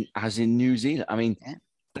 As in New Zealand. I mean,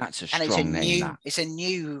 that's a strong name. It's a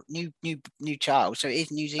new child, so it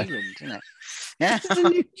is New Zealand, isn't it? Yeah, it's a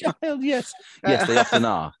new child. Yes, yes, they often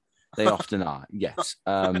are. They often are. Yes.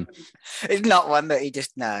 It's not one that he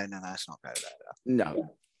just no. It's not go there.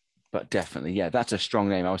 No, but definitely, yeah, that's a strong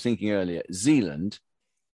name. I was thinking earlier, Zealand's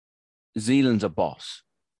a boss.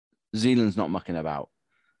 Zealand's not mucking about.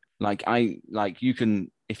 You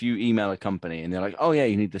can, if you email a company and they're like, oh yeah,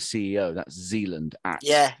 you need the CEO, that's Zealand at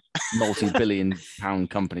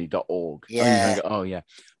multi-billion-pound-company.org. Yeah. Oh yeah.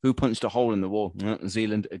 Who punched a hole in the wall?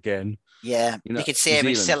 Zealand again. Yeah. You could see him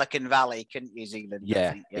in Silicon Valley, couldn't you, Zealand?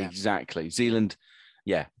 Yeah, exactly. Zealand,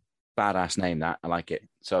 yeah. Badass name that. I like it.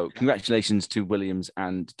 So congratulations to Williams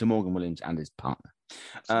and to Morgan Williams and his partner.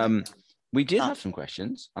 We did have some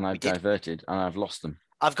questions and I've diverted and I've lost them.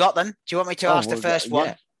 I've got them. Do you want me to ask the first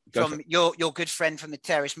one? from your good friend from the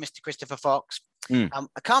terrace, Mr. Christopher Fox. I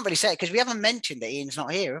can't really say it because we haven't mentioned that Ian's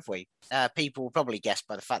not here, have we? People will probably guess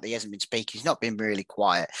by the fact that he hasn't been speaking. He's not been really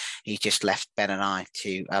quiet. He's just left Ben and I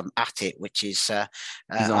to at it, which is...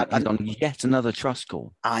 he's on yet another trust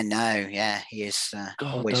call. I know, yeah. He is...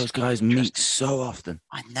 God, those guys meet so often.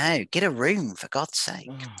 I know. Get a room, for God's sake.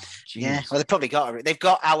 Oh, yeah, well, they've probably they've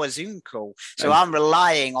got our Zoom call. So I'm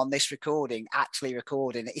relying on this recording, actually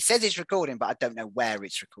recording. It says it's recording, but I don't know where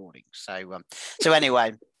it's recording. So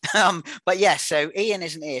anyway... but yes, so Ian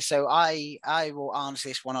isn't here, so I will answer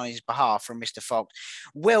this one on his behalf from Mr. Fox.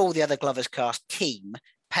 Will the other Glovers Cast team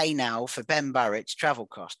pay now for Ben Barrett's travel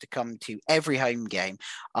cost to come to every home game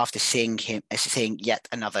after seeing yet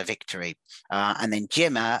another victory? And then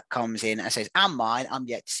Jimmer comes in and says, "And mine, I'm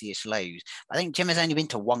yet to see us lose." I think Jimmer's only been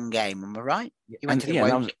to one game, am I right? He went to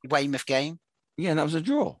the Weymouth game. Yeah, and that was a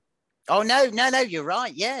draw. Oh, no, you're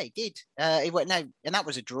right. Yeah, he did. He went, and that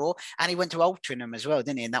was a draw. And he went to Altrincham as well,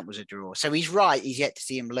 didn't he? And that was a draw. So he's right. He's yet to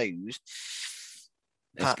see him lose.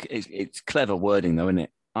 It's clever wording, though, isn't it?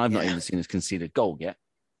 I've not even seen us concede a goal yet.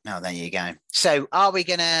 Oh, there you go. So are we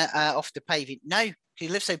going to off the paving? No, he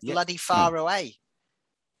lives so bloody far away.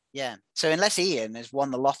 Yeah. So unless Ian has won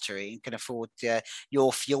the lottery and can afford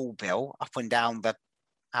your fuel bill up and down the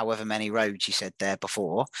however many roads you said there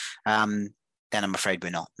before, then I'm afraid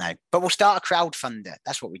we're not. No, but we'll start a crowdfunder.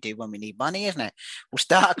 That's what we do when we need money, isn't it? We'll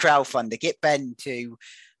start a crowdfunder. Get Ben to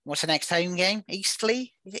what's the next home game?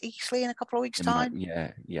 Eastleigh? Is it Eastleigh in a couple of weeks' time?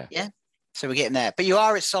 Yeah. So we're getting there. But you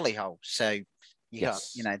are at Solihull, so you got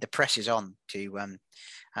the press is on to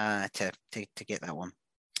get that one.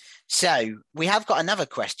 So we have got another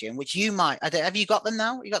question, which you might. Have you got them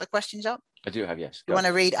now? You got the questions up? I do have, yes. You want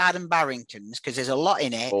to read Adam Barrington's because there's a lot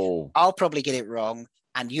in it. Oh. I'll probably get it wrong.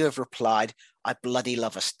 And you have replied, "I bloody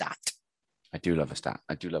love a stat." I do love a stat.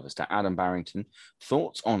 Adam Barrington,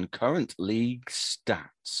 thoughts on current league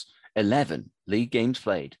stats? 11 league games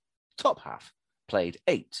played. Top half, played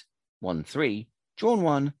 8, won 3, drawn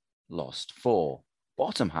 1, lost 4.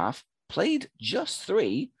 Bottom half, played just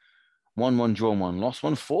 3, won 1, drawn 1, lost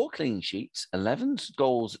 1, 4 clean sheets, 11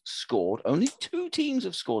 goals scored. Only 2 teams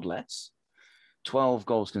have scored less. 12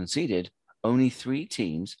 goals conceded. Only 3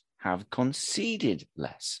 teams have conceded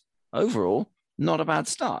less. Overall, not a bad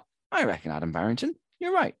start. I reckon, Adam Barrington,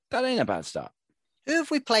 you're right. That ain't a bad start. Who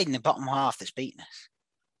have we played in the bottom half that's beaten us?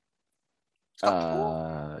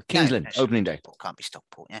 Kingsland, opening day. Can't be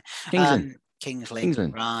Stockport, yeah.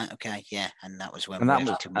 Kingsland. Right, okay, yeah. And that was when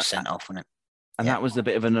Washington was sent off, wasn't it? And that was a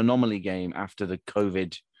bit of an anomaly game after the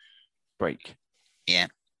COVID break. Yeah.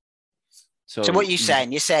 So what are you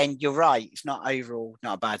saying? You're saying you're right. It's not overall,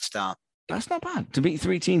 not a bad start. That's not bad. To beat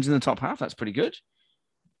 3 teams in the top half, that's pretty good.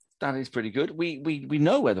 That is pretty good. We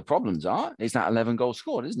know where the problems are. It's that 11 goals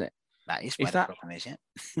scored, isn't it? That is where the problem is, yeah.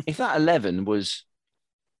 If that 11 was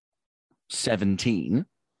 17,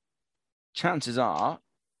 chances are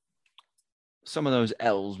some of those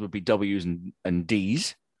L's would be W's and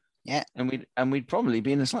D's. Yeah. And we'd probably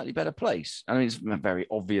be in a slightly better place. I mean, it's a very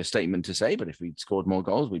obvious statement to say, but if we'd scored more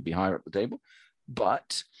goals, we'd be higher up the table.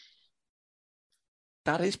 But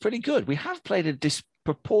that is pretty good. We have played a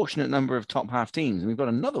disproportionate number of top half teams, and we've got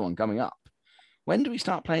another one coming up. When do we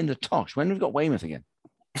start playing the Tosh? When have we got Weymouth again?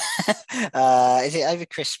 Is it over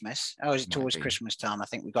Christmas? Oh, is it towards Christmas time? I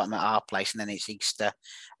think we got them at our place, and then it's Easter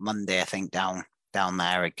Monday, I think, down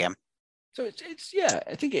there again. So it's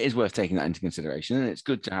I think it is worth taking that into consideration, and it's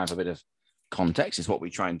good to have a bit of context. It's what we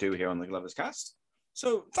try and do here on the Glovers Cast.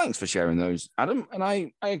 So thanks for sharing those, Adam. And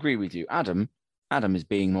I agree with you. Adam is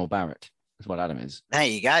being more Barrett. That's what Adam is. There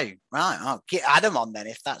you go. Right, I'll get Adam on then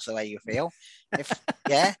if that's the way you feel.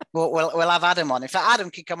 We'll have Adam on. In fact, Adam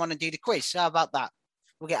can come on and do the quiz. How about that?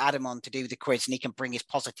 We'll get Adam on to do the quiz, and he can bring his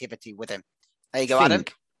positivity with him. There you go, Adam.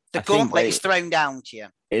 The gauntlet is thrown down to you.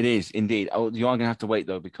 It is indeed. Oh, you are going to have to wait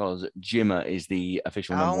though, because Jimmer is the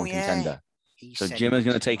official number 1 contender. So Jimmer's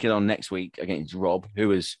going to take it on next week against Rob, who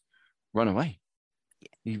has run away.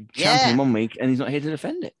 He's champion 1 week and he's not here to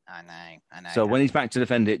defend it. I know. So when he's back to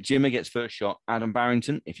defend it, Jimmer gets first shot. Adam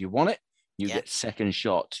Barrington, if you want it, you get second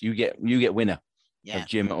shot. You get winner of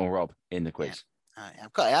Jimmer or Rob in the quiz.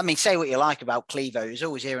 Yeah. Say what you like about Clevo. He was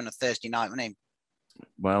always here on a Thursday night, wasn't he?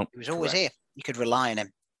 Well, he was always here. You could rely on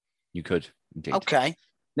him. You could, indeed. Okay.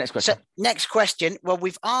 Next question. So, next question. Well,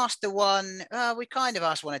 we've asked we kind of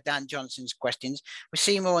asked one of Dan Johnson's questions. With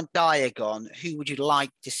Seymour and Diagon, who would you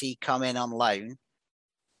like to see come in on loan?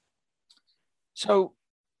 So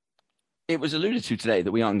it was alluded to today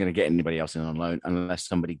that we aren't going to get anybody else in on loan unless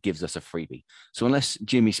somebody gives us a freebie. So unless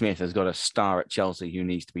Jimmy Smith has got a star at Chelsea who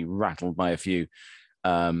needs to be rattled by a few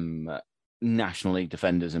National League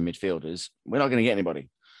defenders and midfielders, we're not going to get anybody.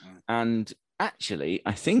 And actually,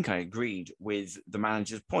 I think I agreed with the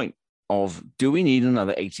manager's point of, do we need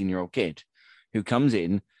another 18-year-old kid who comes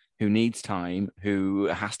in, who needs time, who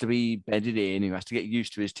has to be bedded in, who has to get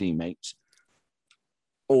used to his teammates?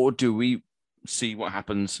 Or do we see what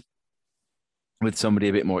happens with somebody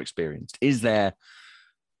a bit more experienced? Is there,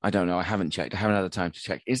 I don't know, I haven't checked, I haven't had the time to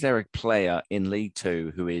check. Is there a player in League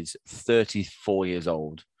Two who is 34 years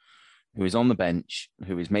old, who is on the bench,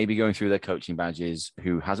 who is maybe going through their coaching badges,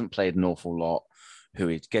 who hasn't played an awful lot, who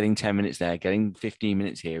is getting 10 minutes there, getting 15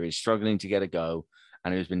 minutes here, is struggling to get a go,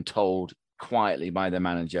 and who's been told quietly by their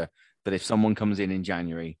manager that if someone comes in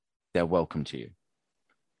January, they're welcome to you?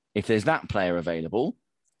 If there's that player available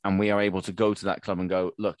and we are able to go to that club and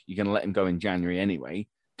go, look, you're going to let him go in January anyway,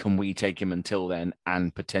 can we take him until then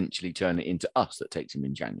and potentially turn it into us that takes him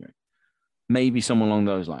in January? Maybe someone along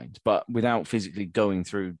those lines, but without physically going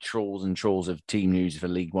through trawls and trawls of team news for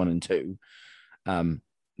League One and Two,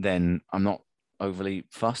 then I'm not overly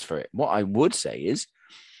fussed for it. What I would say is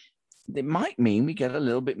it might mean we get a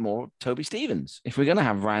little bit more Toby Stephens. If we're going to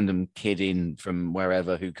have random kid in from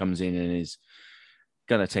wherever who comes in and is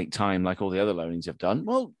going to take time like all the other loanings have done,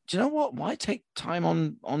 well, do you know what? Why take time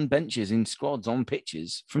on benches, in squads, on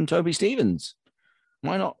pitches from Toby Stephens?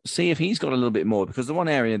 Why not see if he's got a little bit more? Because the one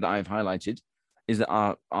area that I've highlighted is that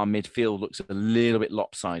our midfield looks a little bit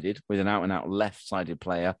lopsided, with an out-and-out left-sided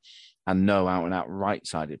player and no out-and-out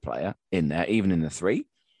right-sided player in there, even in the three.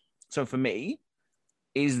 So for me,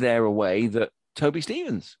 is there a way that Toby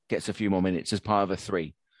Stephens gets a few more minutes as part of a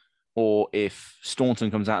three? Or if Staunton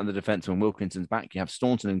comes out in the defence when Wilkinson's back, you have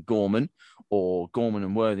Staunton and Gorman, or Gorman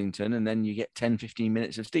and Worthington, and then you get 10, 15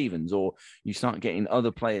 minutes of Stephens, or you start getting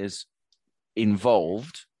other players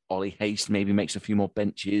involved. Ollie Haste maybe makes a few more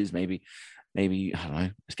benches, maybe, I don't know,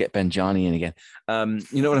 let's get Benjani in again.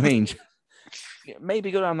 You know what I mean?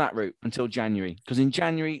 Maybe go down that route until January, because in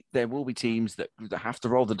January there will be teams that have to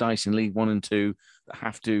roll the dice in League One and Two, that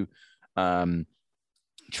have to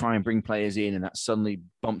try and bring players in, and that suddenly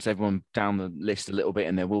bumps everyone down the list a little bit,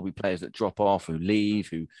 and there will be players that drop off, who leave,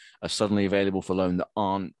 who are suddenly available for loan that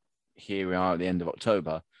aren't. Here we are at the end of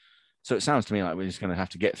October. So it sounds to me like we're just going to have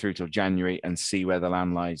to get through till January and see where the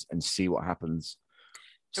land lies and see what happens.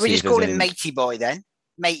 So we just call him Matey Boy then?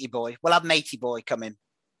 Matey Boy. We'll have Matey Boy come in.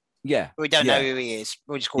 Yeah. We don't know who he is.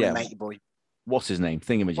 We'll just call him Matey Boy. What's his name?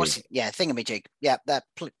 Thingamajig. Thingamajig. Yeah,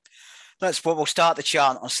 we'll start the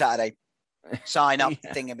chant on Saturday. Sign up,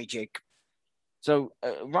 Thingamajig. So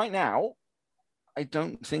right now, I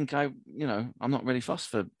don't think I'm not really fussed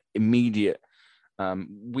for immediate.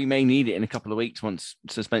 We may need it in a couple of weeks once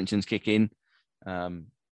suspensions kick in.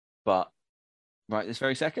 But right this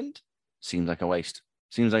very second, seems like a waste.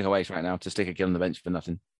 Seems like a waste right now to stick a kid on the bench for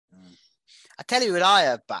nothing. I tell you what I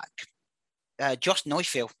have back. Josh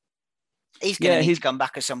Neufeld. He's going to need to come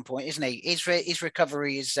back at some point, isn't he? His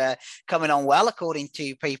recovery is coming on well, according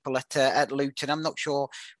to people at Luton. I'm not sure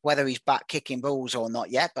whether he's back kicking balls or not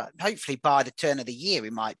yet, but hopefully by the turn of the year he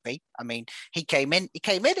might be. I mean, he came in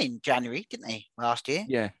in January, didn't he, last year?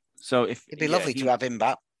 Yeah. So it'd be lovely to have him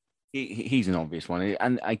back. He's an obvious one,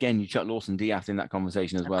 and again, you chuck Lawson Diaz in that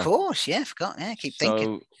conversation as well. Of course, yeah, forgot. Yeah, keep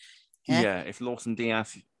thinking. Yeah, if Lawson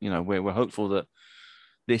Diaz, we're hopeful that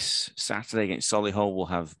this Saturday against Solihull we'll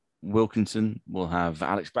have Wilkinson, we'll have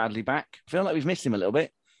Alex Bradley back. I feel like we've missed him a little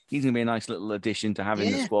bit. He's going to be a nice little addition to have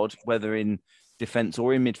in the squad, whether in defence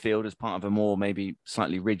or in midfield as part of a more maybe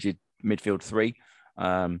slightly rigid midfield three.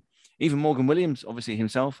 Even Morgan Williams, obviously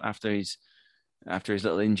himself, after his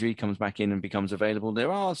little injury, comes back in and becomes available.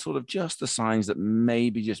 There are sort of just the signs that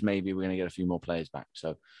maybe we're going to get a few more players back.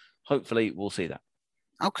 So hopefully we'll see that.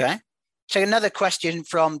 Okay. So another question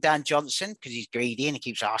from Dan Johnson, because he's greedy and he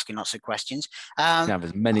keeps asking lots of questions. You can have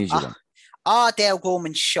as many as you want. Are Dale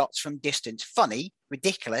Gorman's shots from distance funny,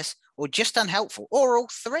 ridiculous, or just unhelpful, or all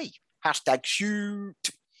three? #shoot.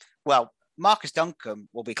 Well, Marcus Duncan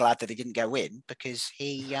will be glad that he didn't go in, because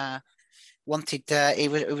he wanted he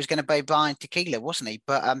was going to be buying tequila, wasn't he?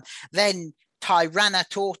 But then Tyranna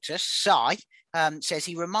Tortoise Sai says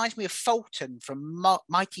he reminds me of Fulton from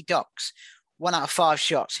Mighty Ducks. 1 out of 5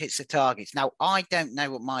 shots hits the targets. Now, I don't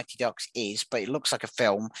know what Mighty Ducks is, but it looks like a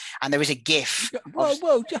film, and there is a GIF.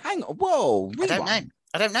 Whoa, hang on, whoa! I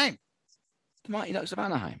don't know. The Mighty Ducks of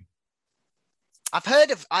Anaheim. I've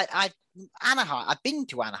heard of Anaheim. I've been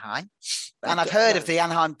to Anaheim, and I've heard of the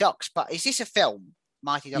Anaheim Ducks. But is this a film?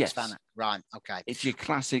 Mighty Ducks of Anaheim. Right. Okay. It's your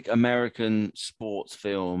classic American sports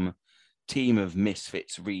film. Team of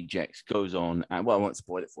misfits, rejects goes on, and I won't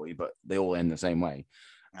spoil it for you, but they all end the same way.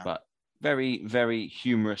 No. But very, very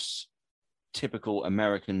humorous, typical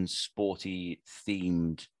American sporty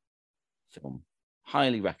themed film.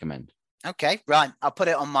 Highly recommend. Okay, right. I'll put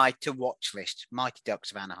it on my to watch list. Mighty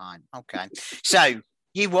Ducks of Anaheim. Okay, so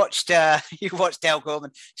you watched Dale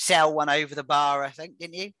Gorman sell one over the bar, I think,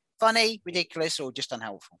 didn't you? Funny, ridiculous, or just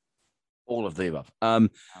unhelpful? All of the above.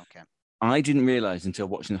 Okay. I didn't realize until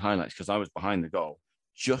watching the highlights, because I was behind the goal,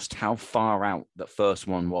 just how far out that first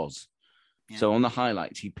one was. Yeah. So on the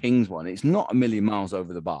highlights, he pings one. It's not a million miles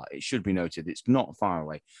over the bar. It should be noted. It's not far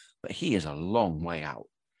away, but he is a long way out.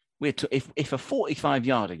 If a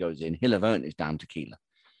 45-yarder goes in, he'll have earned his damn tequila.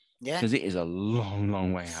 Yeah. Because it is a long,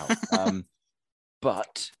 long way out.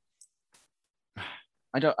 But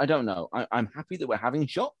I don't know. I'm happy that we're having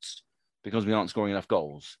shots because we aren't scoring enough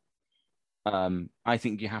goals. I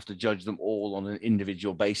think you have to judge them all on an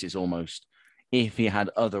individual basis almost. If he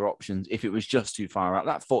had other options, if it was just too far out,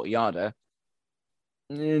 that 40-yarder,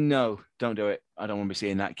 no, don't do it. I don't want to be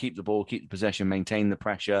seeing that. Keep the ball, keep the possession, maintain the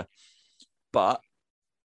pressure. But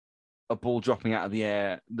a ball dropping out of the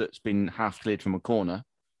air that's been half cleared from a corner,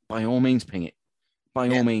 by all means, ping it. By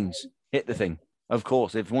all means, hit the thing. Of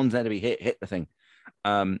course, if one's there to be hit the thing.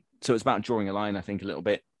 So it's about drawing a line, I think, a little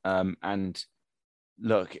bit. And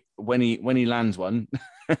look, when he lands one,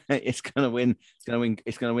 it's gonna win.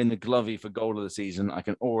 It's gonna win the Glovey for goal of the season. I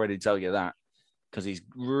can already tell you that because he's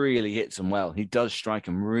really hits them well. He does strike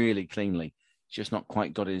them really cleanly. Just not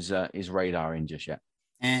quite got his radar in just yet.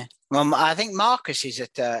 Yeah. Well, I think Marcus is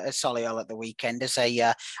at Solihull at the weekend as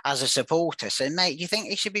a supporter. So, mate, do you think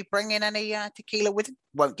he should be bringing any tequila with him?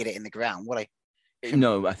 Won't get it in the ground, will he?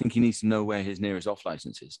 No, I think he needs to know where his nearest off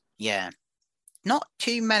license is. Yeah. Not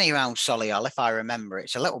too many around Solihull, if I remember.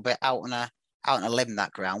 It's a little bit out on a limb,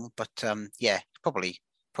 that ground. But, yeah, probably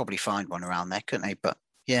find one around there, couldn't they? But,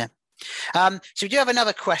 yeah. So we do have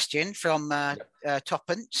another question from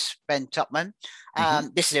Toppence, Ben Topman.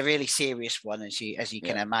 This is a really serious one, as you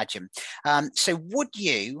can imagine. So would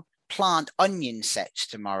you plant onion sets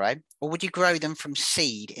tomorrow, or would you grow them from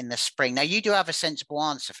seed in the spring? Now, you do have a sensible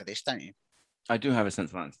answer for this, don't you? I do have a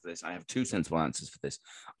sensible answer for this. I have two sensible answers for this.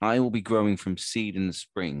 I will be growing from seed in the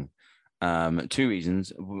spring. Two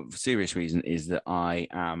reasons. Serious reason is that I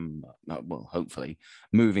am, well, hopefully,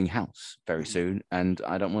 moving house very soon, and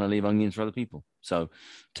I don't want to leave onions for other people. So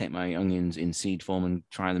take my onions in seed form and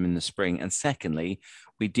try them in the spring. And secondly,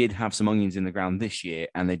 we did have some onions in the ground this year,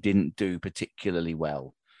 and they didn't do particularly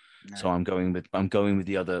well. No. So I'm going with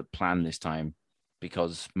the other plan this time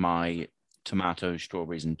because my tomatoes,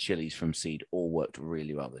 strawberries, and chilies from seed all worked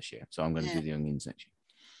really well this year. So I'm going to do the onions next year.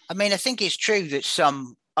 I mean, I think it's true that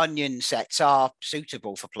some onion sets are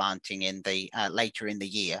suitable for planting in the later in the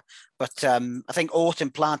year, but I think autumn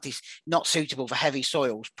plant is not suitable for heavy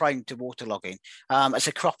soils prone to waterlogging, as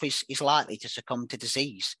a crop is likely to succumb to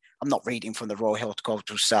disease. I'm not reading from the Royal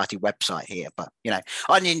Horticultural Society website here, but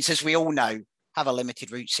onions, as we all know, have a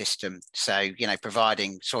limited root system, so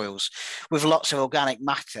providing soils with lots of organic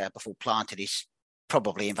matter before planted is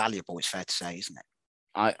probably invaluable. It's fair to say, isn't it?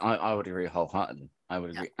 I would agree wholeheartedly. I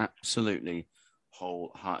would agree absolutely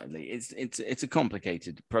wholeheartedly. It's a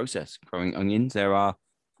complicated process growing onions. There are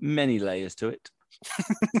many layers to it.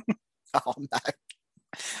 Oh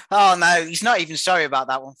no, he's not even sorry about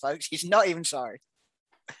that one, folks. He's not even sorry.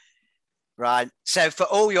 Right. So for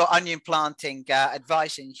all your onion planting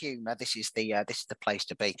advice and humour, this is the place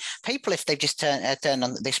to be. People, if they've just turned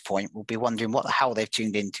on at this point, will be wondering what the hell they've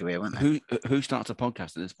tuned into here, won't they? Who starts a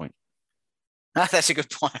podcast at this point? That's a good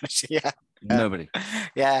point. Yeah. Nobody.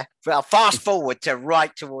 Yeah. Well, fast forward to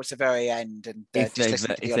right towards the very end, and if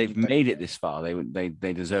they've made it this far,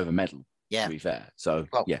 they deserve a medal. Yeah. To be fair. So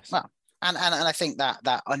yes. Well, and I think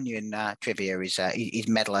that onion trivia is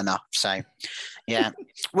medal enough. So yeah,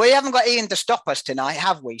 we haven't got Ian to stop us tonight,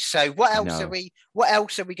 have we? So what else are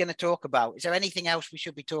we going to talk about? Is there anything else we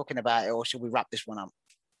should be talking about, or should we wrap this one up?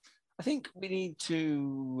 I think we need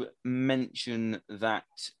to mention that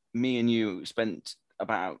me and you spent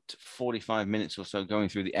about 45 minutes or so going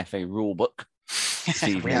through the FA rule book this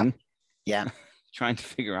evening. Yeah. Trying to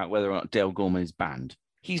figure out whether or not Dale Gorman is banned.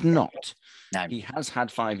 He's not. No. He has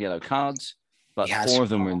had 5 yellow cards, but 4 of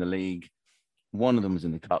them were in the league. 1 of them was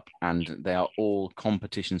in the cup, and they are all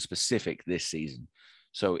competition specific this season.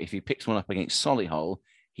 So if he picks one up against Solihull,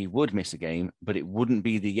 he would miss a game, but it wouldn't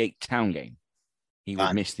be the Yate Town game. He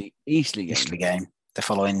would miss the Eastleigh game. The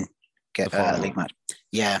following league match.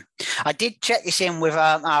 Yeah, I did check this in with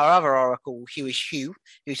our other oracle, Hewish Hugh,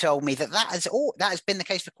 who told me that has been the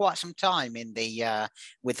case for quite some time in the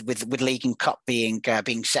with league and cup being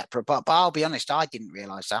separate. But I'll be honest, I didn't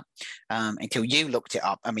realise that until you looked it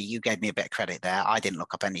up. I mean, you gave me a bit of credit there. I didn't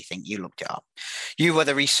look up anything. You looked it up. You were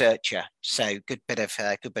the researcher, so good bit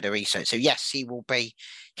of research. So yes, he will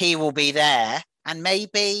be there, and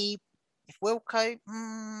maybe Wilco,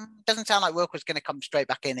 doesn't sound like Wilco's going to come straight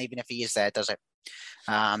back in, even if he is there, does it?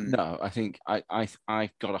 No, I think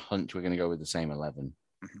I've got a hunch we're going to go with the same 11.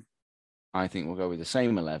 Mm-hmm. I think we'll go with the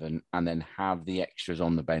same 11 and then have the extras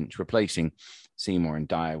on the bench. Replacing Seymour and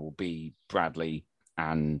Dyer will be Bradley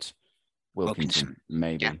and Wilkinson.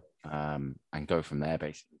 Maybe, and go from there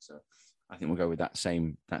basically. So I think we'll go with that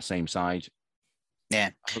same side.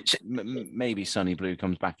 Yeah, maybe Sonny Blue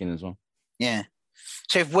comes back in as well. Yeah.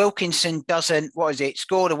 So if Wilkinson doesn't,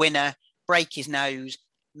 score the winner, break his nose,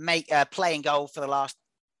 make playing goal for the last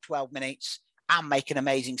 12 minutes, and make an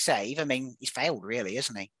amazing save, I mean, he's failed, really,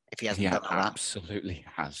 isn't he? If he hasn't done that. Absolutely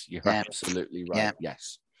has. You're absolutely right. Yeah.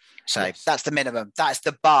 Yes. So that's the minimum. That's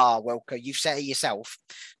the bar, Wilco. You've set it yourself.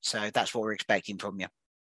 So that's what we're expecting from you.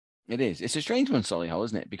 It is. It's a strange one, Solihull,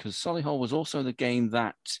 isn't it? Because Solihull was also the game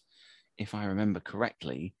that, if I remember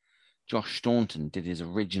correctly, Josh Staunton did his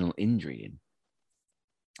original injury in.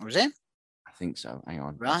 Was it? I think so. Hang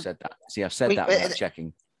on. Right. I said that. See, I've said that without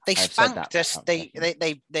checking. They spanked us. They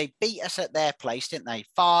beat us at their place, didn't they?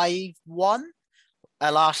 5-1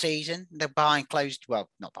 last season. They're not behind closed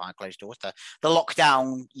doors, the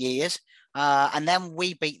lockdown years. And then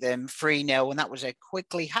we beat them 3-0, and that was a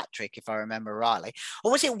Quigley hat-trick, if I remember rightly.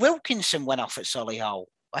 Or was it Wilkinson went off at Solihull?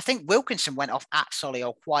 I think Wilkinson went off at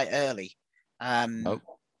Solihull quite early. No,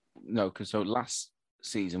 because last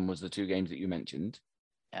season was the two games that you mentioned.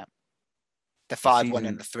 Yeah. The 5-1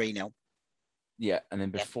 and the 3-0. Yeah, and then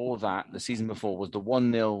before that, the season before was the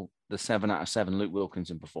 1-0, the 7 out of 7 Luke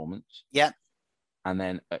Wilkinson performance. Yeah. And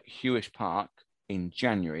then at Hewish Park in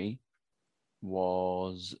January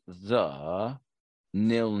was the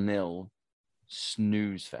 0-0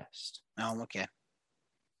 snooze fest. Oh, okay.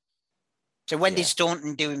 So when did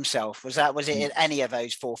Staunton do himself? Was it in any of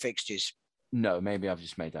those 4 fixtures? No, maybe I've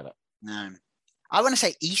just made that up. No. I want to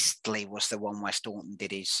say Eastleigh was the one where Staunton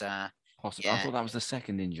did his... Possibly. Yeah. I thought that was the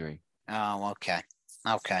second injury. Oh, okay.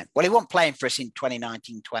 Okay. Well, he wasn't playing for us in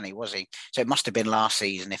 2019-20, was he? So it must have been last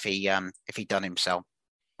season if he done himself.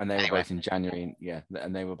 And they were both in January,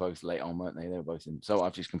 and they were both late on, weren't they? They were both in. So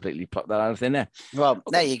I've just completely plucked that out of thin air. Well,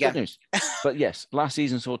 there you go. News. But yes, last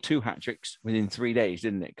season saw 2 hat-tricks within 3 days,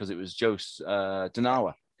 didn't it? Because it was Jose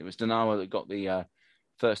Danawa. It was Danawa that got the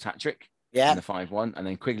first hat-trick. Yeah. In the 5-1, and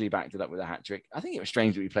then Quigley backed it up with a hat-trick. I think it was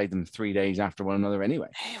strange that we played them 3 days after one another anyway.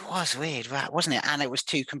 It was weird, wasn't it? And it was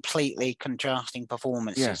 2 completely contrasting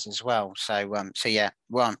performances as well. So,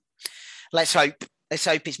 well, let's hope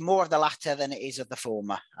it's more of the latter than it is of the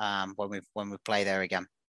former when we play there again.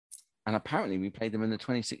 And apparently we played them in the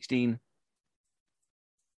 2016.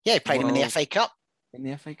 Yeah, we played them in the FA Cup. In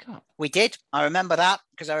the FA Cup. We did. I remember that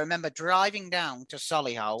because I remember driving down to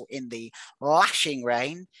Solihull in the lashing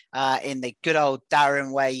rain in the good old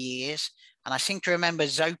Darren Way years. And I seem to remember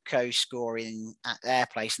Zoko scoring at their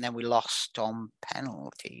place, and then we lost on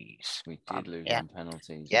penalties. We did lose on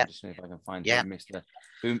penalties. Yeah. Just see if I can find who missed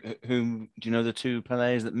whom do you know the 2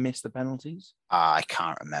 players that missed the penalties? I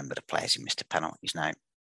can't remember the players who missed the penalties now.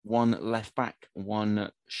 1 left back, 1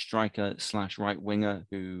 striker / right winger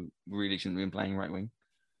who really shouldn't have been playing right wing.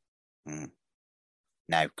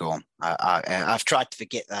 No, go on. I've tried to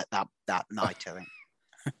forget that night, I think.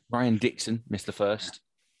 Ryan Dixon missed the first.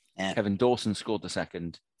 Yeah. Kevin Dawson scored the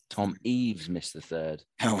second. Tom Eves missed the third.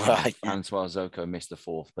 Oh, right. Francois Zoko missed the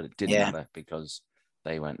fourth, but it didn't matter because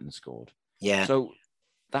they went and scored. Yeah. So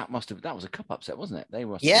that was a cup upset, wasn't it? They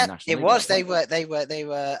were. Yeah, it was. They were.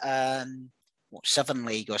 Southern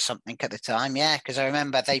League or something at the time, because I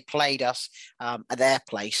remember they played us at their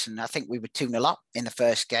place, and I think we were 2-0 up in the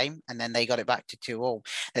first game, and then they got it back to 2-2.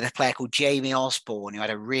 They had a player called Jamie Osborne who had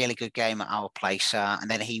a really good game at our place, and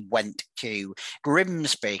then he went to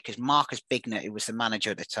Grimsby because Marcus Bignett, who was the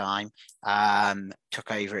manager at the time, took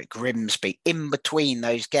over at Grimsby in between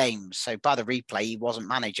those games. So by the replay, he wasn't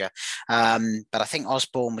manager, but I think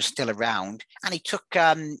Osborne was still around, and he took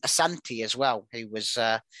Asante as well, who was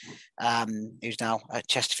who's now at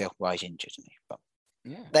Chesterfield. Well, he's injured, isn't he? But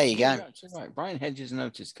there you go. Right. Brian Hedges and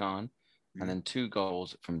Otis Khan, and then 2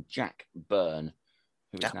 goals from Jack Byrne,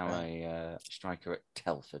 who is now a striker at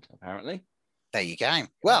Telford, apparently. There you go.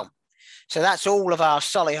 Well, so that's all of our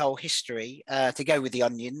Solihull history to go with the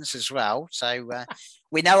onions as well. So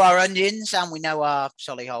we know our onions and we know our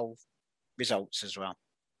Solihull results as well.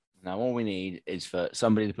 Now, all we need is for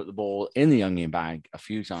somebody to put the ball in the onion bag a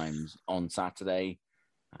few times on Saturday,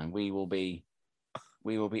 and we will be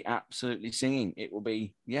absolutely singing. It will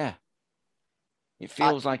be, It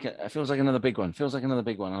feels like another big one.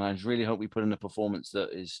 And I just really hope we put in a performance that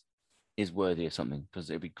is worthy of something, because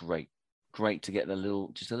it'd be great to get a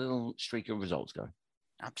little streak of results going.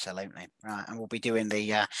 Absolutely right, and we'll be doing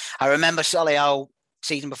the. I remember Solihull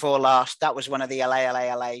season before last. That was one of the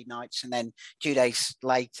LA nights. And then 2 days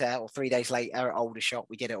later or 3 days later at Aldershot,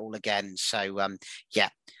 we did it all again. So, yeah,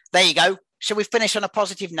 there you go. Shall we finish on a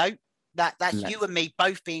positive note? That's you and me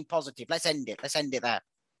both being positive. Let's end it. Let's end it there.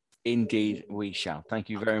 Indeed, we shall. Thank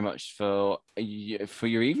you very much for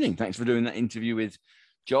your evening. Thanks for doing that interview with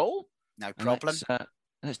Joel. No problem.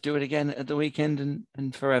 Let's do it again at the weekend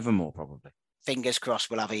and forevermore, probably. Fingers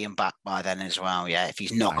crossed we'll have Ian back by then as well. Yeah, if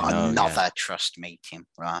he's not got another trust meeting.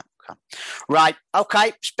 Right. Okay. Right.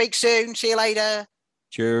 Okay. Speak soon. See you later.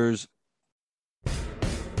 Cheers.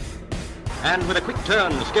 And with a quick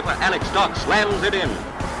turn, skipper Alex Dock slams it in.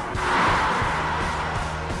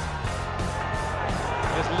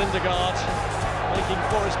 There's Lindegaard making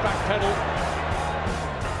for his back pedal.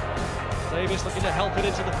 Davis looking to help it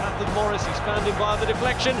into the path of Morris. He's found him via the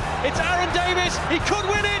deflection. It's Aaron Davis. He could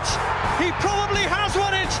win it. He probably has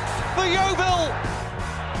won it for Yeovil.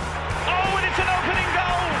 Oh, and it's an opening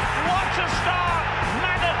goal. What a start.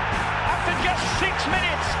 Madden, after just 6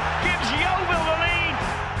 minutes, gives Yeovil the lead.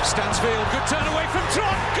 Stansfield, good turn away from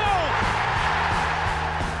Trott. Goal.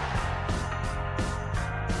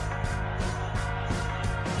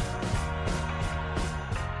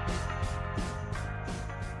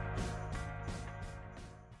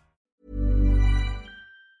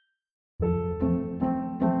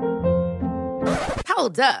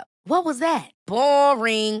 Hold up. What was that?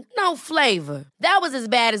 Boring. No flavor. That was as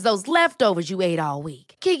bad as those leftovers you ate all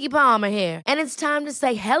week. Keke Palmer here, and it's time to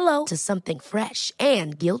say hello to something fresh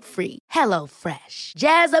and guilt-free. Hello Fresh.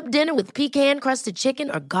 Jazz up dinner with pecan-crusted chicken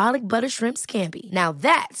or garlic butter shrimp scampi. Now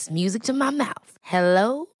that's music to my mouth.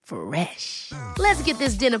 Hello Fresh. Let's get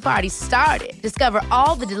this dinner party started. Discover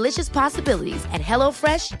all the delicious possibilities at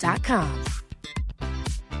HelloFresh.com.